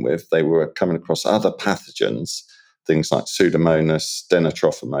problem with. They were coming across other pathogens, things like Pseudomonas,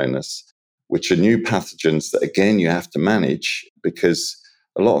 Denatrophomonas, which are new pathogens that, again, you have to manage because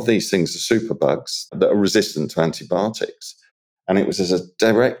a lot of these things are superbugs that are resistant to antibiotics. And it was as a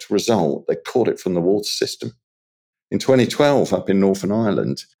direct result, they caught it from the water system. In 2012, up in Northern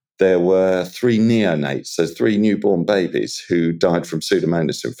Ireland, there were 3 neonates, so 3 newborn babies who died from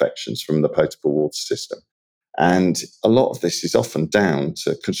Pseudomonas infections from the potable water system. And a lot of this is often down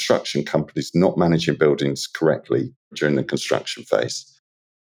to construction companies not managing buildings correctly during the construction phase.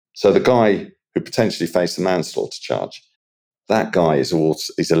 So the guy who potentially faced the manslaughter charge, that guy is a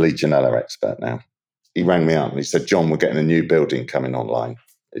Legionella expert now. He rang me up and he said, John, we're getting a new building coming online.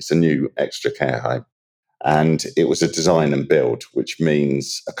 It's a new extra care home. And it was a design and build, which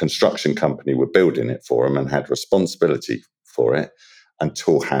means a construction company were building it for him and had responsibility for it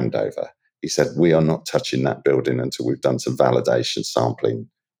until handover. He said, we are not touching that building until we've done some validation sampling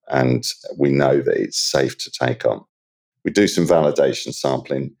and we know that it's safe to take on. We do some validation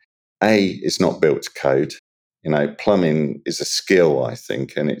sampling. It's not built to code. Plumbing is a skill, I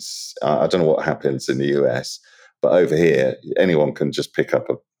think, and I don't know what happens in the US, but over here, anyone can just pick up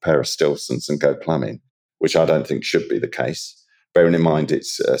a pair of Stilsons and go plumbing, which I don't think should be the case. Bearing in mind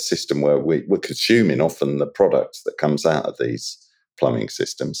it's a system where we're consuming often the product that comes out of these plumbing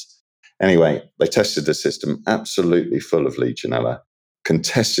systems. Anyway, they tested the system, absolutely full of Legionella,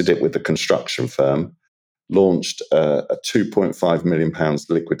 contested it with the construction firm, launched a £2.5 million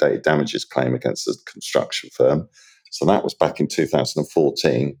liquidated damages claim against the construction firm. So that was back in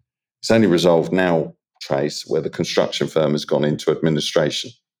 2014. It's only resolved now, Trace, where the construction firm has gone into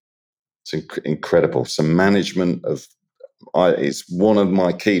administration. It's incredible. So management it's one of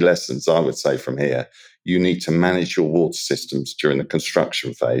my key lessons, I would say, from here. You need to manage your water systems during the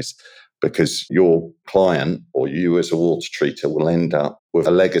construction phase because your client or you as a water treater will end up with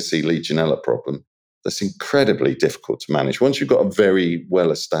a legacy Legionella problem that's incredibly difficult to manage. Once you've got a very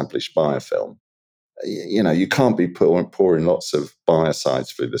well-established biofilm, you can't be pouring lots of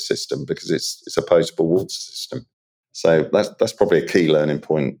biocides through the system because it's a potable water system. So that's probably a key learning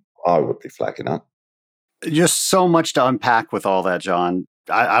point I would be flagging up. Just so much to unpack with all that, John.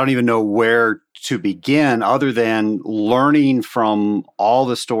 I don't even know where to begin other than learning from all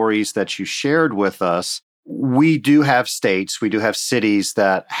the stories that you shared with us. We do have states, we do have cities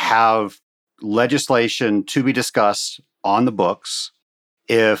that have legislation to be discussed on the books.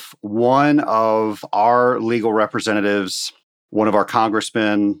 If one of our legal representatives, one of our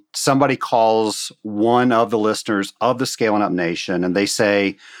congressmen, somebody calls one of the listeners of the Scaling Up Nation and they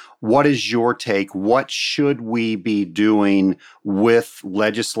say, what is your take? What should we be doing with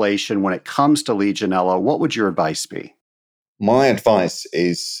legislation when it comes to Legionella? What would your advice be? My advice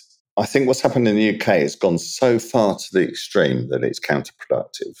is, I think what's happened in the UK has gone so far to the extreme that it's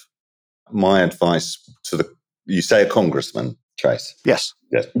counterproductive. My advice you say a congressman, Trace? Yes.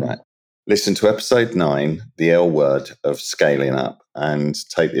 Yes, right. Listen to episode 9, the L word of Scaling Up, and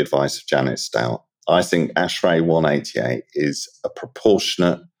take the advice of Janet Stout. I think ASHRAE 188 is a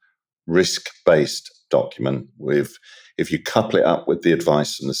proportionate, risk-based document if you couple it up with the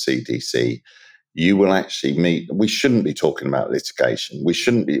advice from the CDC, you will actually we shouldn't be talking about litigation. We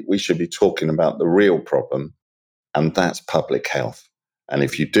should be talking about the real problem, and that's public health. And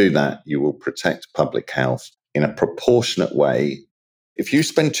if you do that, you will protect public health in a proportionate way. If you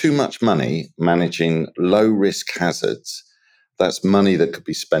spend too much money managing low risk hazards, that's money that could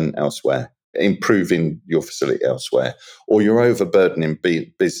be spent elsewhere, improving your facility elsewhere, or you're overburdening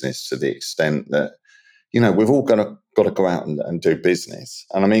business to the extent that, we've all got to go out and do business.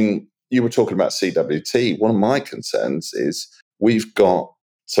 And I mean, you were talking about CWT. One of my concerns is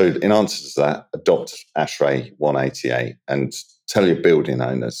so in answer to that, adopt ASHRAE 188 and tell your building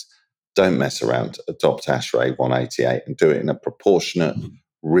owners, don't mess around, adopt ASHRAE 188 and do it in a proportionate,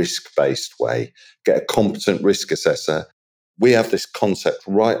 risk-based way. Get a competent risk assessor. We have this concept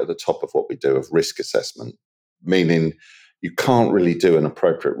right at the top of what we do of risk assessment, meaning you can't really do an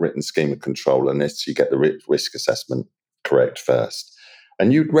appropriate written scheme of control unless you get the risk assessment correct first.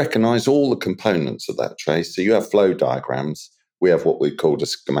 And you'd recognize all the components of that, Trace. So you have flow diagrams. We have what we call a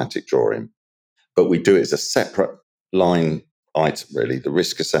schematic drawing, but we do it as a separate line item, really. The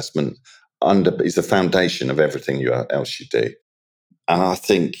risk assessment is the foundation of everything else you do. And I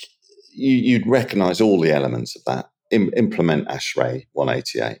think you'd recognize all the elements of that. Implement ASHRAE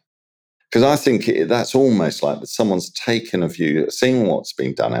 188. Because I think that's almost like that someone's taken a view, seeing what's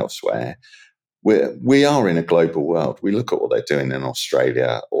been done elsewhere. We are in a global world. We look at what they're doing in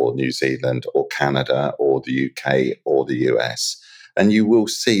Australia or New Zealand or Canada or the UK or the US, and you will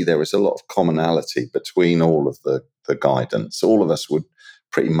see there is a lot of commonality between all of the guidance. All of us would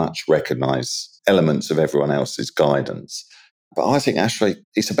pretty much recognise elements of everyone else's guidance. But I think ASHRAE,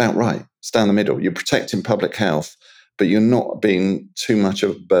 it's about right. It's down the middle. You're protecting public health, but you're not being too much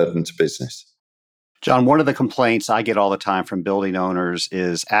of a burden to business. John, one of the complaints I get all the time from building owners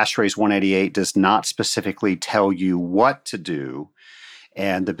is ASHRAE 188 does not specifically tell you what to do.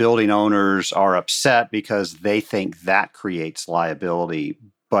 And the building owners are upset because they think that creates liability.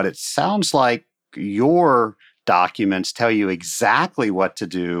 But it sounds like your documents tell you exactly what to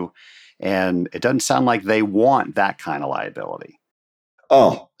do. And it doesn't sound like they want that kind of liability.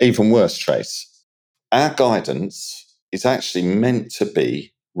 Oh, even worse, Trace. Our guidance is actually meant to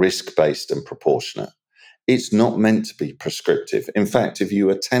be risk-based and proportionate. It's not meant to be prescriptive. In fact, if you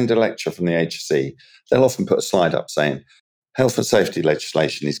attend a lecture from the HSE, they'll often put a slide up saying, health and safety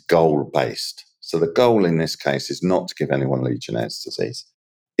legislation is goal-based. So the goal in this case is not to give anyone Legionnaire's disease.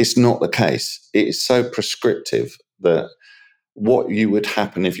 It's not the case. It is so prescriptive that what would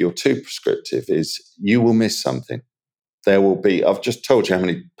happen if you're too prescriptive is you will miss something. There will be, I've just told you how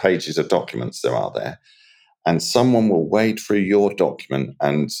many pages of documents there are there, and someone will wade through your document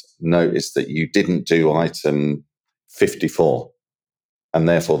and notice that you didn't do item 54, and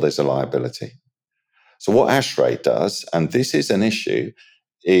therefore there's a liability. So what ASHRAE does, and this is an issue,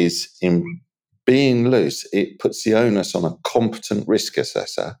 is in being loose, it puts the onus on a competent risk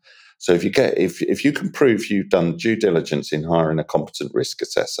assessor. So if you can prove you've done due diligence in hiring a competent risk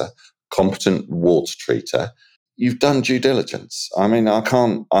assessor, competent water treater, you've done due diligence. I mean, I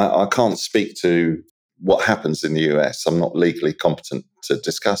can't speak to what happens in the US. I'm not legally competent to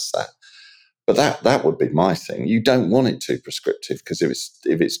discuss that. But that would be my thing. You don't want it too prescriptive, because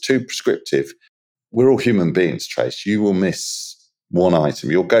if it's too prescriptive, we're all human beings, Trace. You will miss one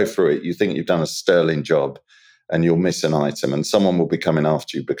item. You'll go through it. You think you've done a sterling job, and you'll miss an item, and someone will be coming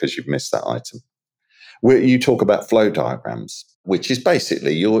after you because you've missed that item. You talk about flow diagrams, which is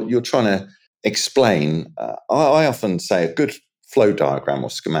basically you're trying to explain. I often say a good flow diagram or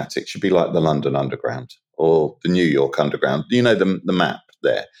schematic should be like the London Underground or the New York Underground. You know, the map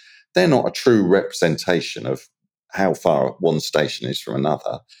there. They're not a true representation of how far one station is from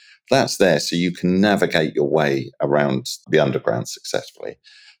another. That's there so you can navigate your way around the underground successfully.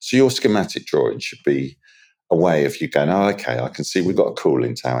 So your schematic drawing should be a way of you going, oh, okay, I can see we've got a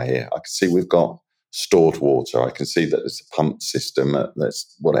cooling tower here. I can see we've got stored water. I can see that there's a pump system,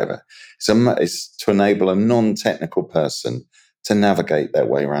 that's whatever. So it's to enable a non-technical person to navigate their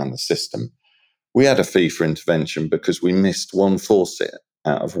way around the system. We had a fee for intervention because we missed one faucet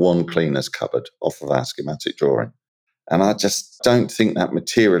out of one cleaner's cupboard off of our schematic drawing. And I just don't think that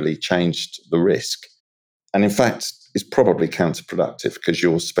materially changed the risk. And in fact, it's probably counterproductive because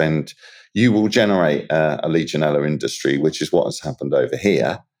you will generate a Legionella industry, which is what has happened over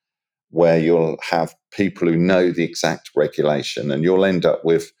here, where you'll have people who know the exact regulation, and you'll end up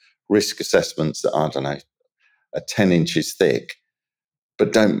with risk assessments that, I don't know, are 10 inches thick,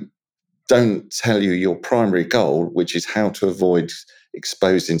 but don't tell you your primary goal, which is how to avoid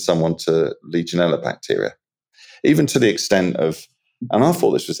exposing someone to Legionella bacteria. Even to the extent of, and I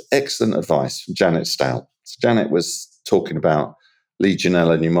thought this was excellent advice from Janet Stout. So Janet was talking about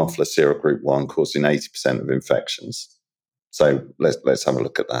Legionella pneumophilus serogroup 1 causing 80% of infections. So let's have a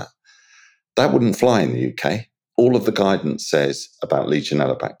look at that. That wouldn't fly in the UK. All of the guidance says about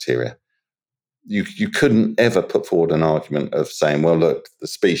Legionella bacteria. You couldn't ever put forward an argument of saying, well, look, the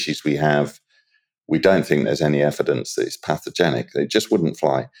species we have, we don't think there's any evidence that it's pathogenic. It just wouldn't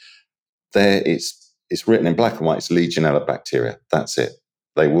fly. There, it's written in black and white, it's Legionella bacteria. That's it.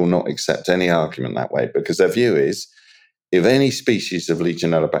 They will not accept any argument that way because their view is if any species of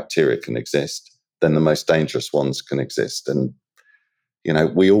Legionella bacteria can exist, then the most dangerous ones can exist. And,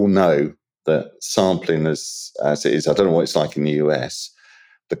 we all know that sampling as it is, I don't know what it's like in the US,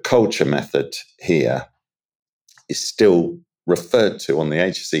 the culture method here is still referred to on the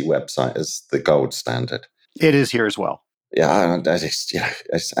HSE website as the gold standard. It is here as well. Yeah,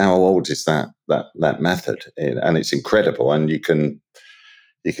 how old is that method? And it's incredible. And you can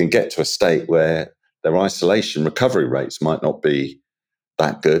get to a state where their isolation recovery rates might not be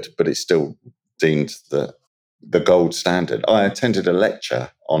that good, but it's still deemed the gold standard. I attended a lecture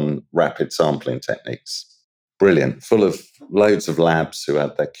on rapid sampling techniques. Brilliant, full of loads of labs who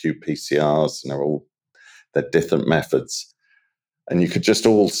had their qPCRs and they're all their different methods. And you could just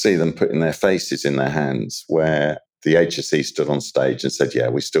all see them putting their faces in their hands where the HSE stood on stage and said, yeah,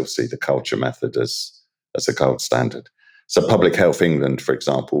 we still see the culture method as a gold standard. So Public Health England, for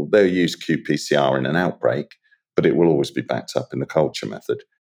example, they'll use qPCR in an outbreak, but it will always be backed up in the culture method.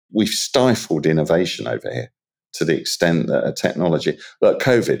 We've stifled innovation over here to the extent that a technology, like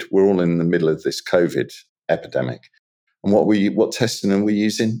COVID, we're all in the middle of this COVID epidemic. And what testing are we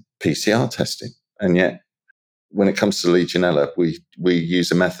using? PCR testing. And yet, when it comes to Legionella, we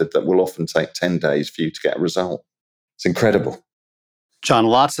use a method that will often take 10 days for you to get a result. It's incredible. John,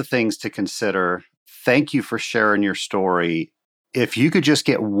 lots of things to consider. Thank you for sharing your story. If you could just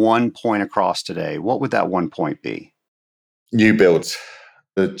get one point across today, what would that one point be? New builds,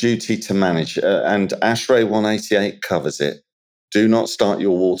 the duty to manage, and ASHRAE 188 covers it. Do not start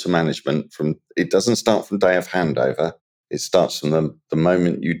your water management it doesn't start from day of handover. It starts from the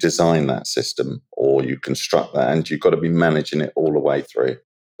moment you design that system or you construct that, and you've got to be managing it all the way through.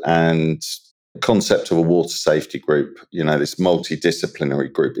 And the concept of a water safety group, this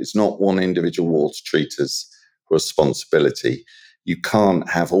multidisciplinary group, it's not one individual water treater's responsibility. You can't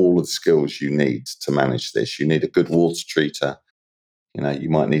have all of the skills you need to manage this. You need a good water treater. You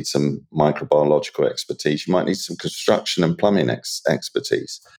might need some microbiological expertise. You might need some construction and plumbing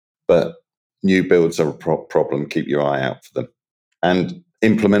expertise. But new builds are a problem. Keep your eye out for them. And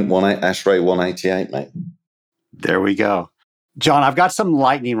implement ASHRAE 188, mate. There we go. John, I've got some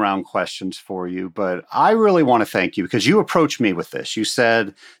lightning round questions for you, but I really want to thank you because you approached me with this. You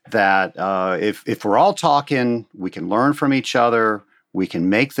said that if we're all talking, we can learn from each other, we can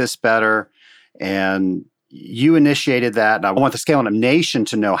make this better, and you initiated that. And I want the Scaling Up Nation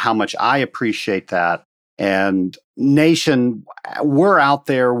to know how much I appreciate that. And Nation, we're out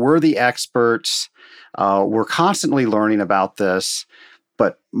there, we're the experts, we're constantly learning about this.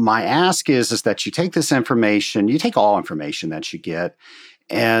 But my ask is that you take this information, you take all information that you get,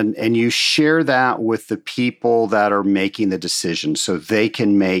 and you share that with the people that are making the decisions so they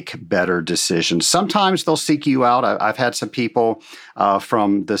can make better decisions. Sometimes they'll seek you out. I've had some people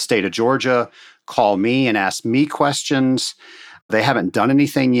from the state of Georgia call me and ask me questions. They haven't done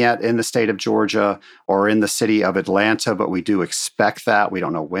anything yet in the state of Georgia or in the city of Atlanta, but we do expect that. We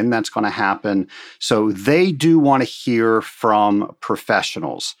don't know when that's going to happen. So they do want to hear from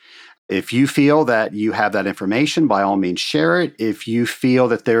professionals. If you feel that you have that information, by all means, share it. If you feel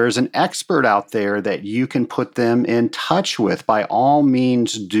that there is an expert out there that you can put them in touch with, by all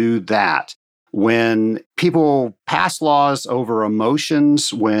means, do that. When people pass laws over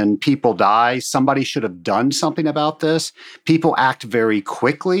emotions, when people die, somebody should have done something about this. People act very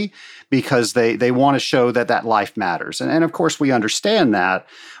quickly because they want to show that that life matters. And of course, we understand that,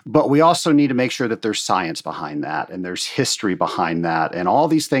 but we also need to make sure that there's science behind that and there's history behind that. And all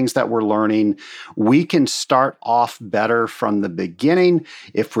these things that we're learning, we can start off better from the beginning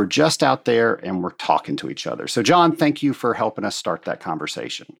if we're just out there and we're talking to each other. So, John, thank you for helping us start that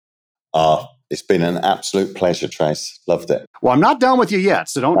conversation. It's been an absolute pleasure, Trace. Loved it. Well, I'm not done with you yet,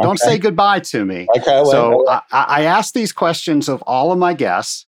 so don't say goodbye to me. Okay, I So won't. I ask these questions of all of my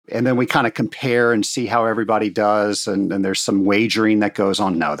guests, and then we kind of compare and see how everybody does. And there's some wagering that goes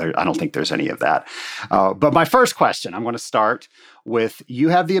on. No, I don't think there's any of that. But my first question, I'm going to start with, you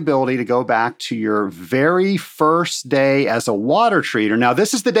have the ability to go back to your very first day as a water treater. Now,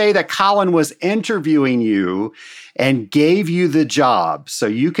 this is the day that Colin was interviewing you and gave you the job. So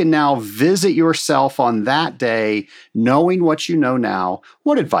you can now visit yourself on that day, knowing what you know now.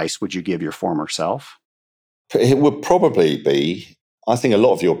 What advice would you give your former self? It would probably be, I think a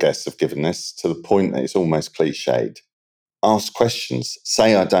lot of your guests have given this to the point that it's almost cliched. Ask questions.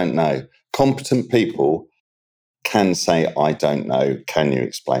 Say, I don't know. Competent people can say, I don't know. Can you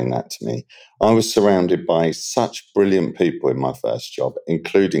explain that to me? I was surrounded by such brilliant people in my first job,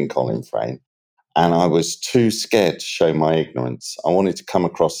 including Colin Frayne, and I was too scared to show my ignorance. I wanted to come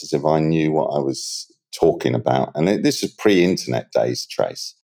across as if I knew what I was talking about. And this is pre-internet days,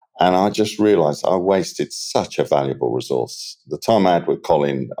 Trace. And I just realised I wasted such a valuable resource. The time I had with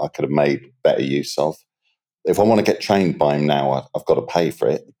Colin, I could have made better use of. If I want to get trained by him now, I've got to pay for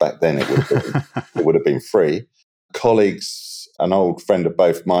it. Back then, it would have been free. Colleagues, an old friend of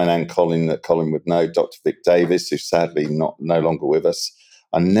both mine and Colin that Colin would know, Dr. Vic Davis, who's sadly no longer with us.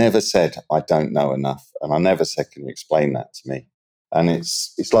 I never said I don't know enough, and I never said, "Can you explain that to me?" And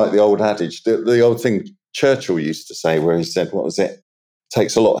it's like the old adage, the old thing Churchill used to say, where he said, "What was it? It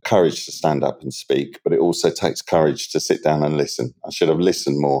takes a lot of courage to stand up and speak, but it also takes courage to sit down and listen." I should have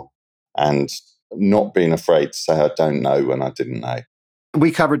listened more and not been afraid to say I don't know when I didn't know.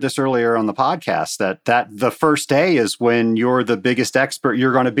 We covered this earlier on the podcast that the first day is when you're the biggest expert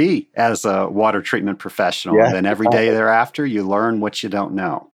you're going to be as a water treatment professional. Yeah, and then every day thereafter, you learn what you don't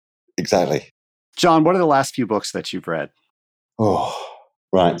know. Exactly. John, what are the last few books that you've read? Oh,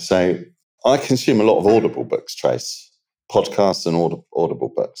 right. So I consume a lot of Audible books, Trace, podcasts and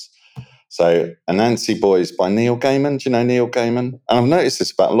Audible books. So Anansi Boys by Neil Gaiman. Do you know Neil Gaiman? And I've noticed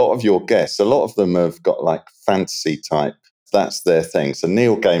this about a lot of your guests. A lot of them have got like fantasy type. That's their thing. So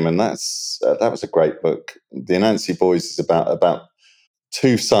Neil Gaiman, that was a great book. The Anansi Boys is about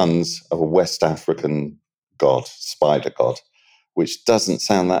two sons of a West African god, spider god, which doesn't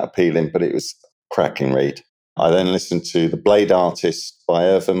sound that appealing, but it was a cracking read. I then listened to The Blade Artist by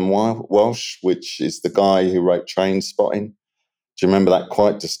Irvin Welsh, which is the guy who wrote Train Spotting. Do you remember that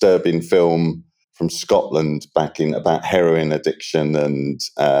quite disturbing film from Scotland about heroin addiction and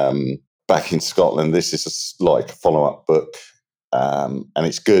back in Scotland? This is like a follow-up book, and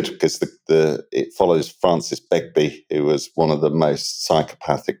it's good because it follows Francis Begbie, who was one of the most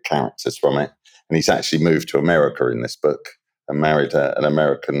psychopathic characters from it, and he's actually moved to America in this book and married an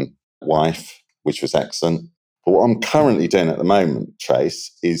American wife, which was excellent. But what I'm currently doing at the moment,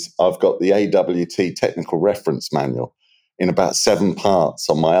 Trace, is I've got the AWT Technical Reference Manual in about 7 parts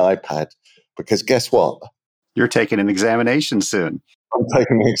on my iPad, because guess what? You're taking an examination soon. I'm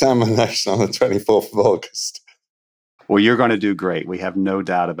taking an examination on the 24th of August. Well, you're going to do great. We have no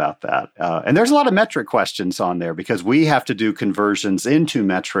doubt about that. And there's a lot of metric questions on there because we have to do conversions into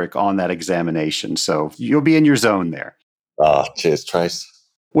metric on that examination. So you'll be in your zone there. Cheers, Trace.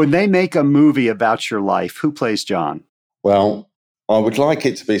 When they make a movie about your life, who plays John? Well, I would like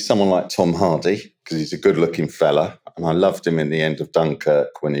it to be someone like Tom Hardy, because he's a good-looking fella. And I loved him in the end of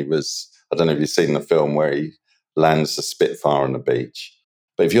Dunkirk when he was, I don't know if you've seen the film where he lands the Spitfire on the beach.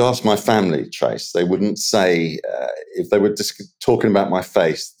 But if you ask my family, Trace, they wouldn't say, if they were just talking about my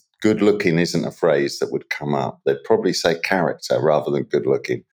face, good-looking isn't a phrase that would come up. They'd probably say character rather than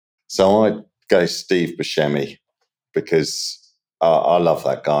good-looking. So I'd go Steve Buscemi, because I love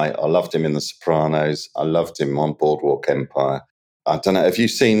that guy. I loved him in The Sopranos. I loved him on Boardwalk Empire. I don't know. Have you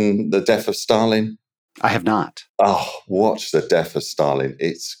seen The Death of Stalin? I have not. Oh, watch The Death of Stalin.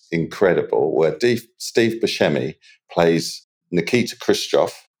 It's incredible. Where Steve Buscemi plays Nikita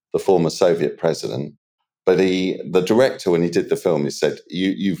Khrushchev, the former Soviet president. But the director, when he did the film, he said,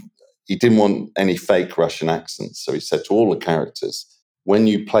 he didn't want any fake Russian accents. So he said to all the characters, when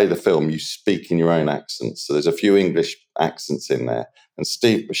you play the film, you speak in your own accent. So there's a few English accents in there. And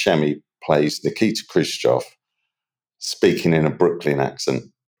Steve Buscemi plays Nikita Khrushchev speaking in a Brooklyn accent.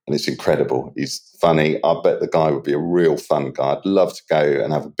 and it's incredible. He's funny. I bet the guy would be a real fun guy. I'd love to go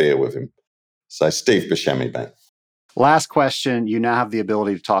and have a beer with him. So Steve Buscemi, mate. Last question. You now have the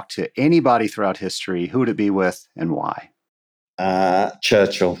ability to talk to anybody throughout history. Who would it be with and why?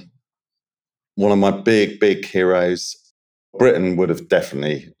 Churchill, one of my big heroes. Britain would have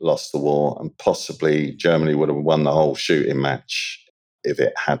definitely lost the war, and possibly Germany would have won the whole shooting match if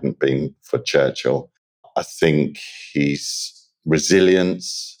it hadn't been for Churchill. I think his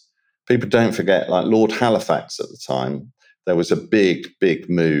resilience, people don't forget, like Lord Halifax at the time, there was a big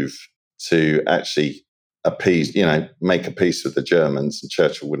move to actually appease, make a peace with the Germans, and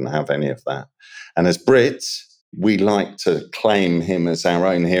Churchill wouldn't have any of that. And as Brits, we like to claim him as our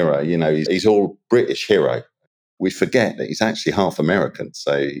own hero. He's all British hero. We forget that he's actually half American.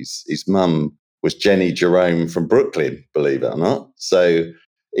 So his mum was Jenny Jerome from Brooklyn, believe it or not. So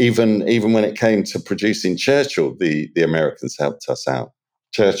even when it came to producing Churchill, the Americans helped us out.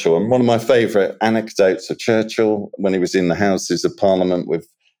 Churchill, and one of my favourite anecdotes of Churchill, when he was in the Houses of Parliament with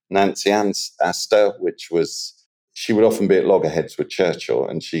Nancy Astor, which was, she would often be at loggerheads with Churchill,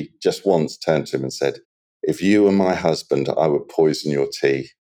 and she just once turned to him and said, "If you were my husband, I would poison your tea."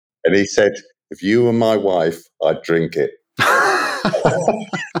 And he said, "If you were my wife, I'd drink it."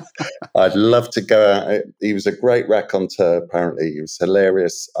 I'd love to go out. He was a great raconteur, apparently. He was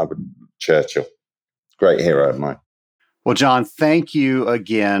hilarious. Churchill, great hero of mine. Well, John, thank you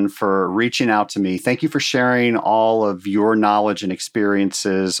again for reaching out to me. Thank you for sharing all of your knowledge and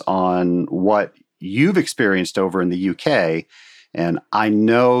experiences on what you've experienced over in the UK. And I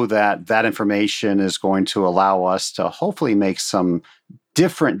know that that information is going to allow us to hopefully make some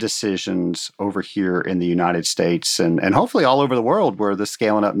different decisions over here in the United States and hopefully all over the world where the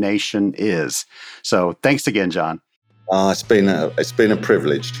Scaling Up Nation is. So thanks again, John. It's been a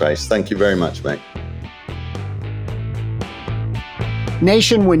privilege, Trace. Thank you very much, mate.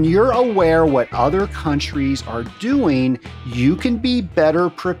 Nation, when you're aware what other countries are doing, you can be better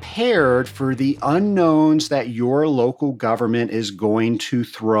prepared for the unknowns that your local government is going to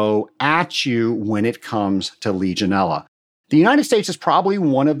throw at you when it comes to Legionella. The United States is probably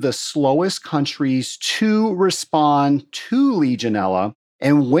one of the slowest countries to respond to Legionella.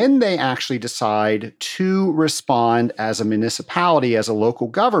 And when they actually decide to respond as a municipality, as a local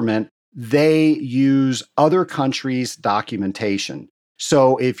government, they use other countries' documentation.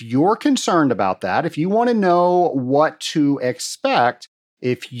 So if you're concerned about that, if you want to know what to expect,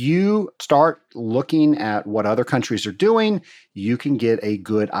 if you start looking at what other countries are doing, you can get a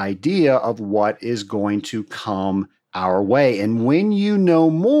good idea of what is going to come our way. And when you know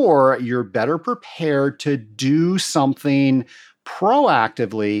more, you're better prepared to do something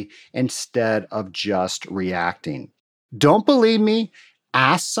proactively instead of just reacting. Don't believe me?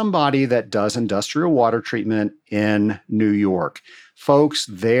 Ask somebody that does industrial water treatment in New York. Folks,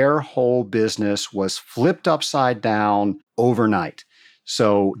 their whole business was flipped upside down overnight.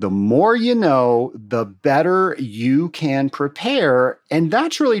 So the more you know, the better you can prepare. And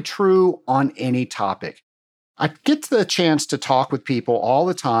that's really true on any topic. I get the chance to talk with people all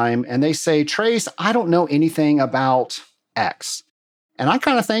the time, and they say, "Trace, I don't know anything about X." And I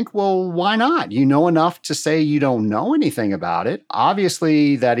kind of think, well, why not? You know enough to say you don't know anything about it.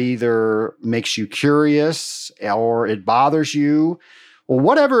 Obviously, that either makes you curious or it bothers you. Well,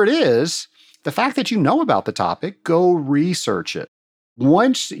 whatever it is, the fact that you know about the topic, go research it.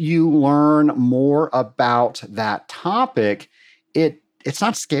 Once you learn more about that topic, it's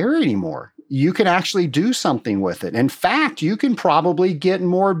not scary anymore. You can actually do something with it. In fact, you can probably get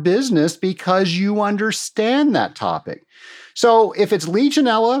more business because you understand that topic. So if it's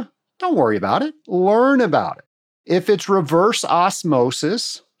Legionella, don't worry about it. Learn about it. If it's reverse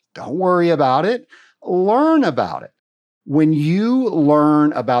osmosis, don't worry about it. Learn about it. When you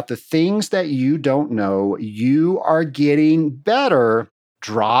learn about the things that you don't know, you are getting better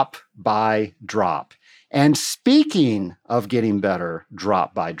drop by drop. And speaking of getting better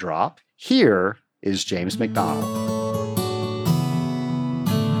drop by drop, here is James McDonald.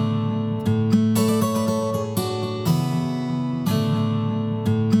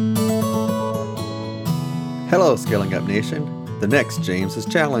 Hello, Scaling Up Nation. The next James's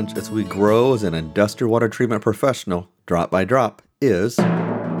challenge as we grow as an industrial water treatment professional, drop by drop, is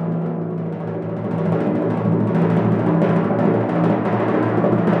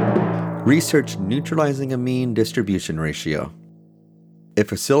research neutralizing amine distribution ratio. A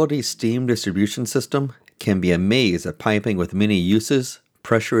facility's steam distribution system can be a maze of piping with many uses,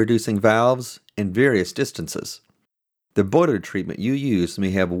 pressure-reducing valves, and various distances. The boiler treatment you use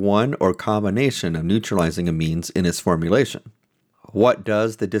may have one or combination of neutralizing amines in its formulation. What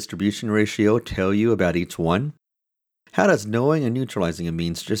does the distribution ratio tell you about each one? How does knowing a neutralizing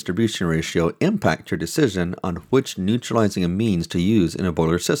amines distribution ratio impact your decision on which neutralizing amines to use in a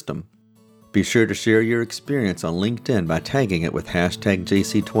boiler system? Be sure to share your experience on LinkedIn by tagging it with hashtag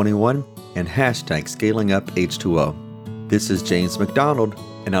JC21 and hashtag ScalingUpH2O. This is James McDonald,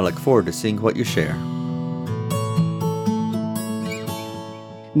 and I look forward to seeing what you share.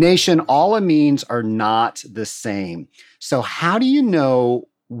 Nation, all amines are not the same. So how do you know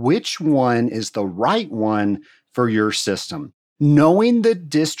which one is the right one for your system? Knowing the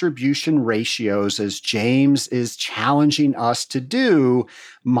distribution ratios, as James is challenging us to do,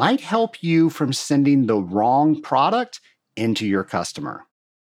 might help you from sending the wrong product into your customer.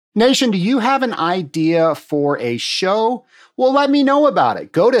 Nation, do you have an idea for a show? Well, let me know about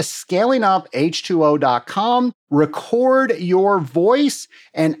it. Go to scalinguph2o.com, record your voice,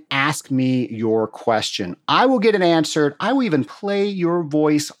 and ask me your question. I will get it answered. I will even play your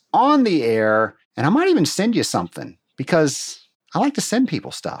voice on the air, and I might even send you something because I like to send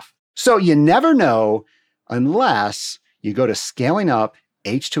people stuff. So you never know unless you go to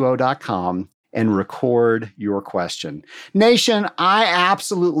scalinguph2o.com and record your question. Nation, I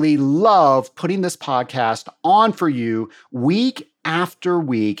absolutely love putting this podcast on for you week after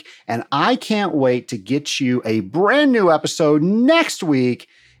week, and I can't wait to get you a brand new episode next week.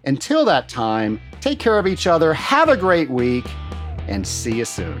 Until that time, take care of each other, have a great week, and see you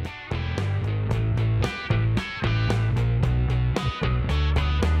soon.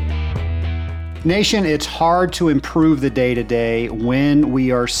 Nation, it's hard to improve the day-to-day when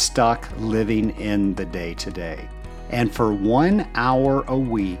we are stuck living in the day-to-day. And for 1 hour a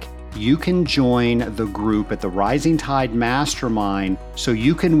week, you can join the group at the Rising Tide Mastermind so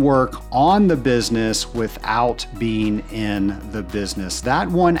you can work on the business without being in the business. That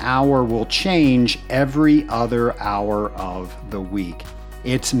 1 hour will change every other hour of the week.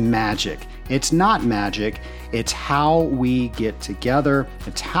 It's magic. It's not magic. It's how we get together.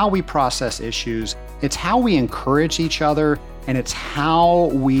 It's how we process issues. It's how we encourage each other. And it's how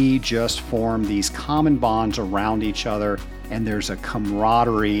we just form these common bonds around each other. And there's a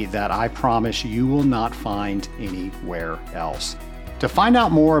camaraderie that I promise you will not find anywhere else. To find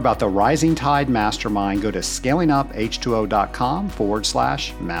out more about the Rising Tide Mastermind, go to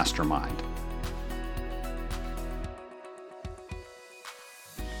scalinguph2o.com/mastermind.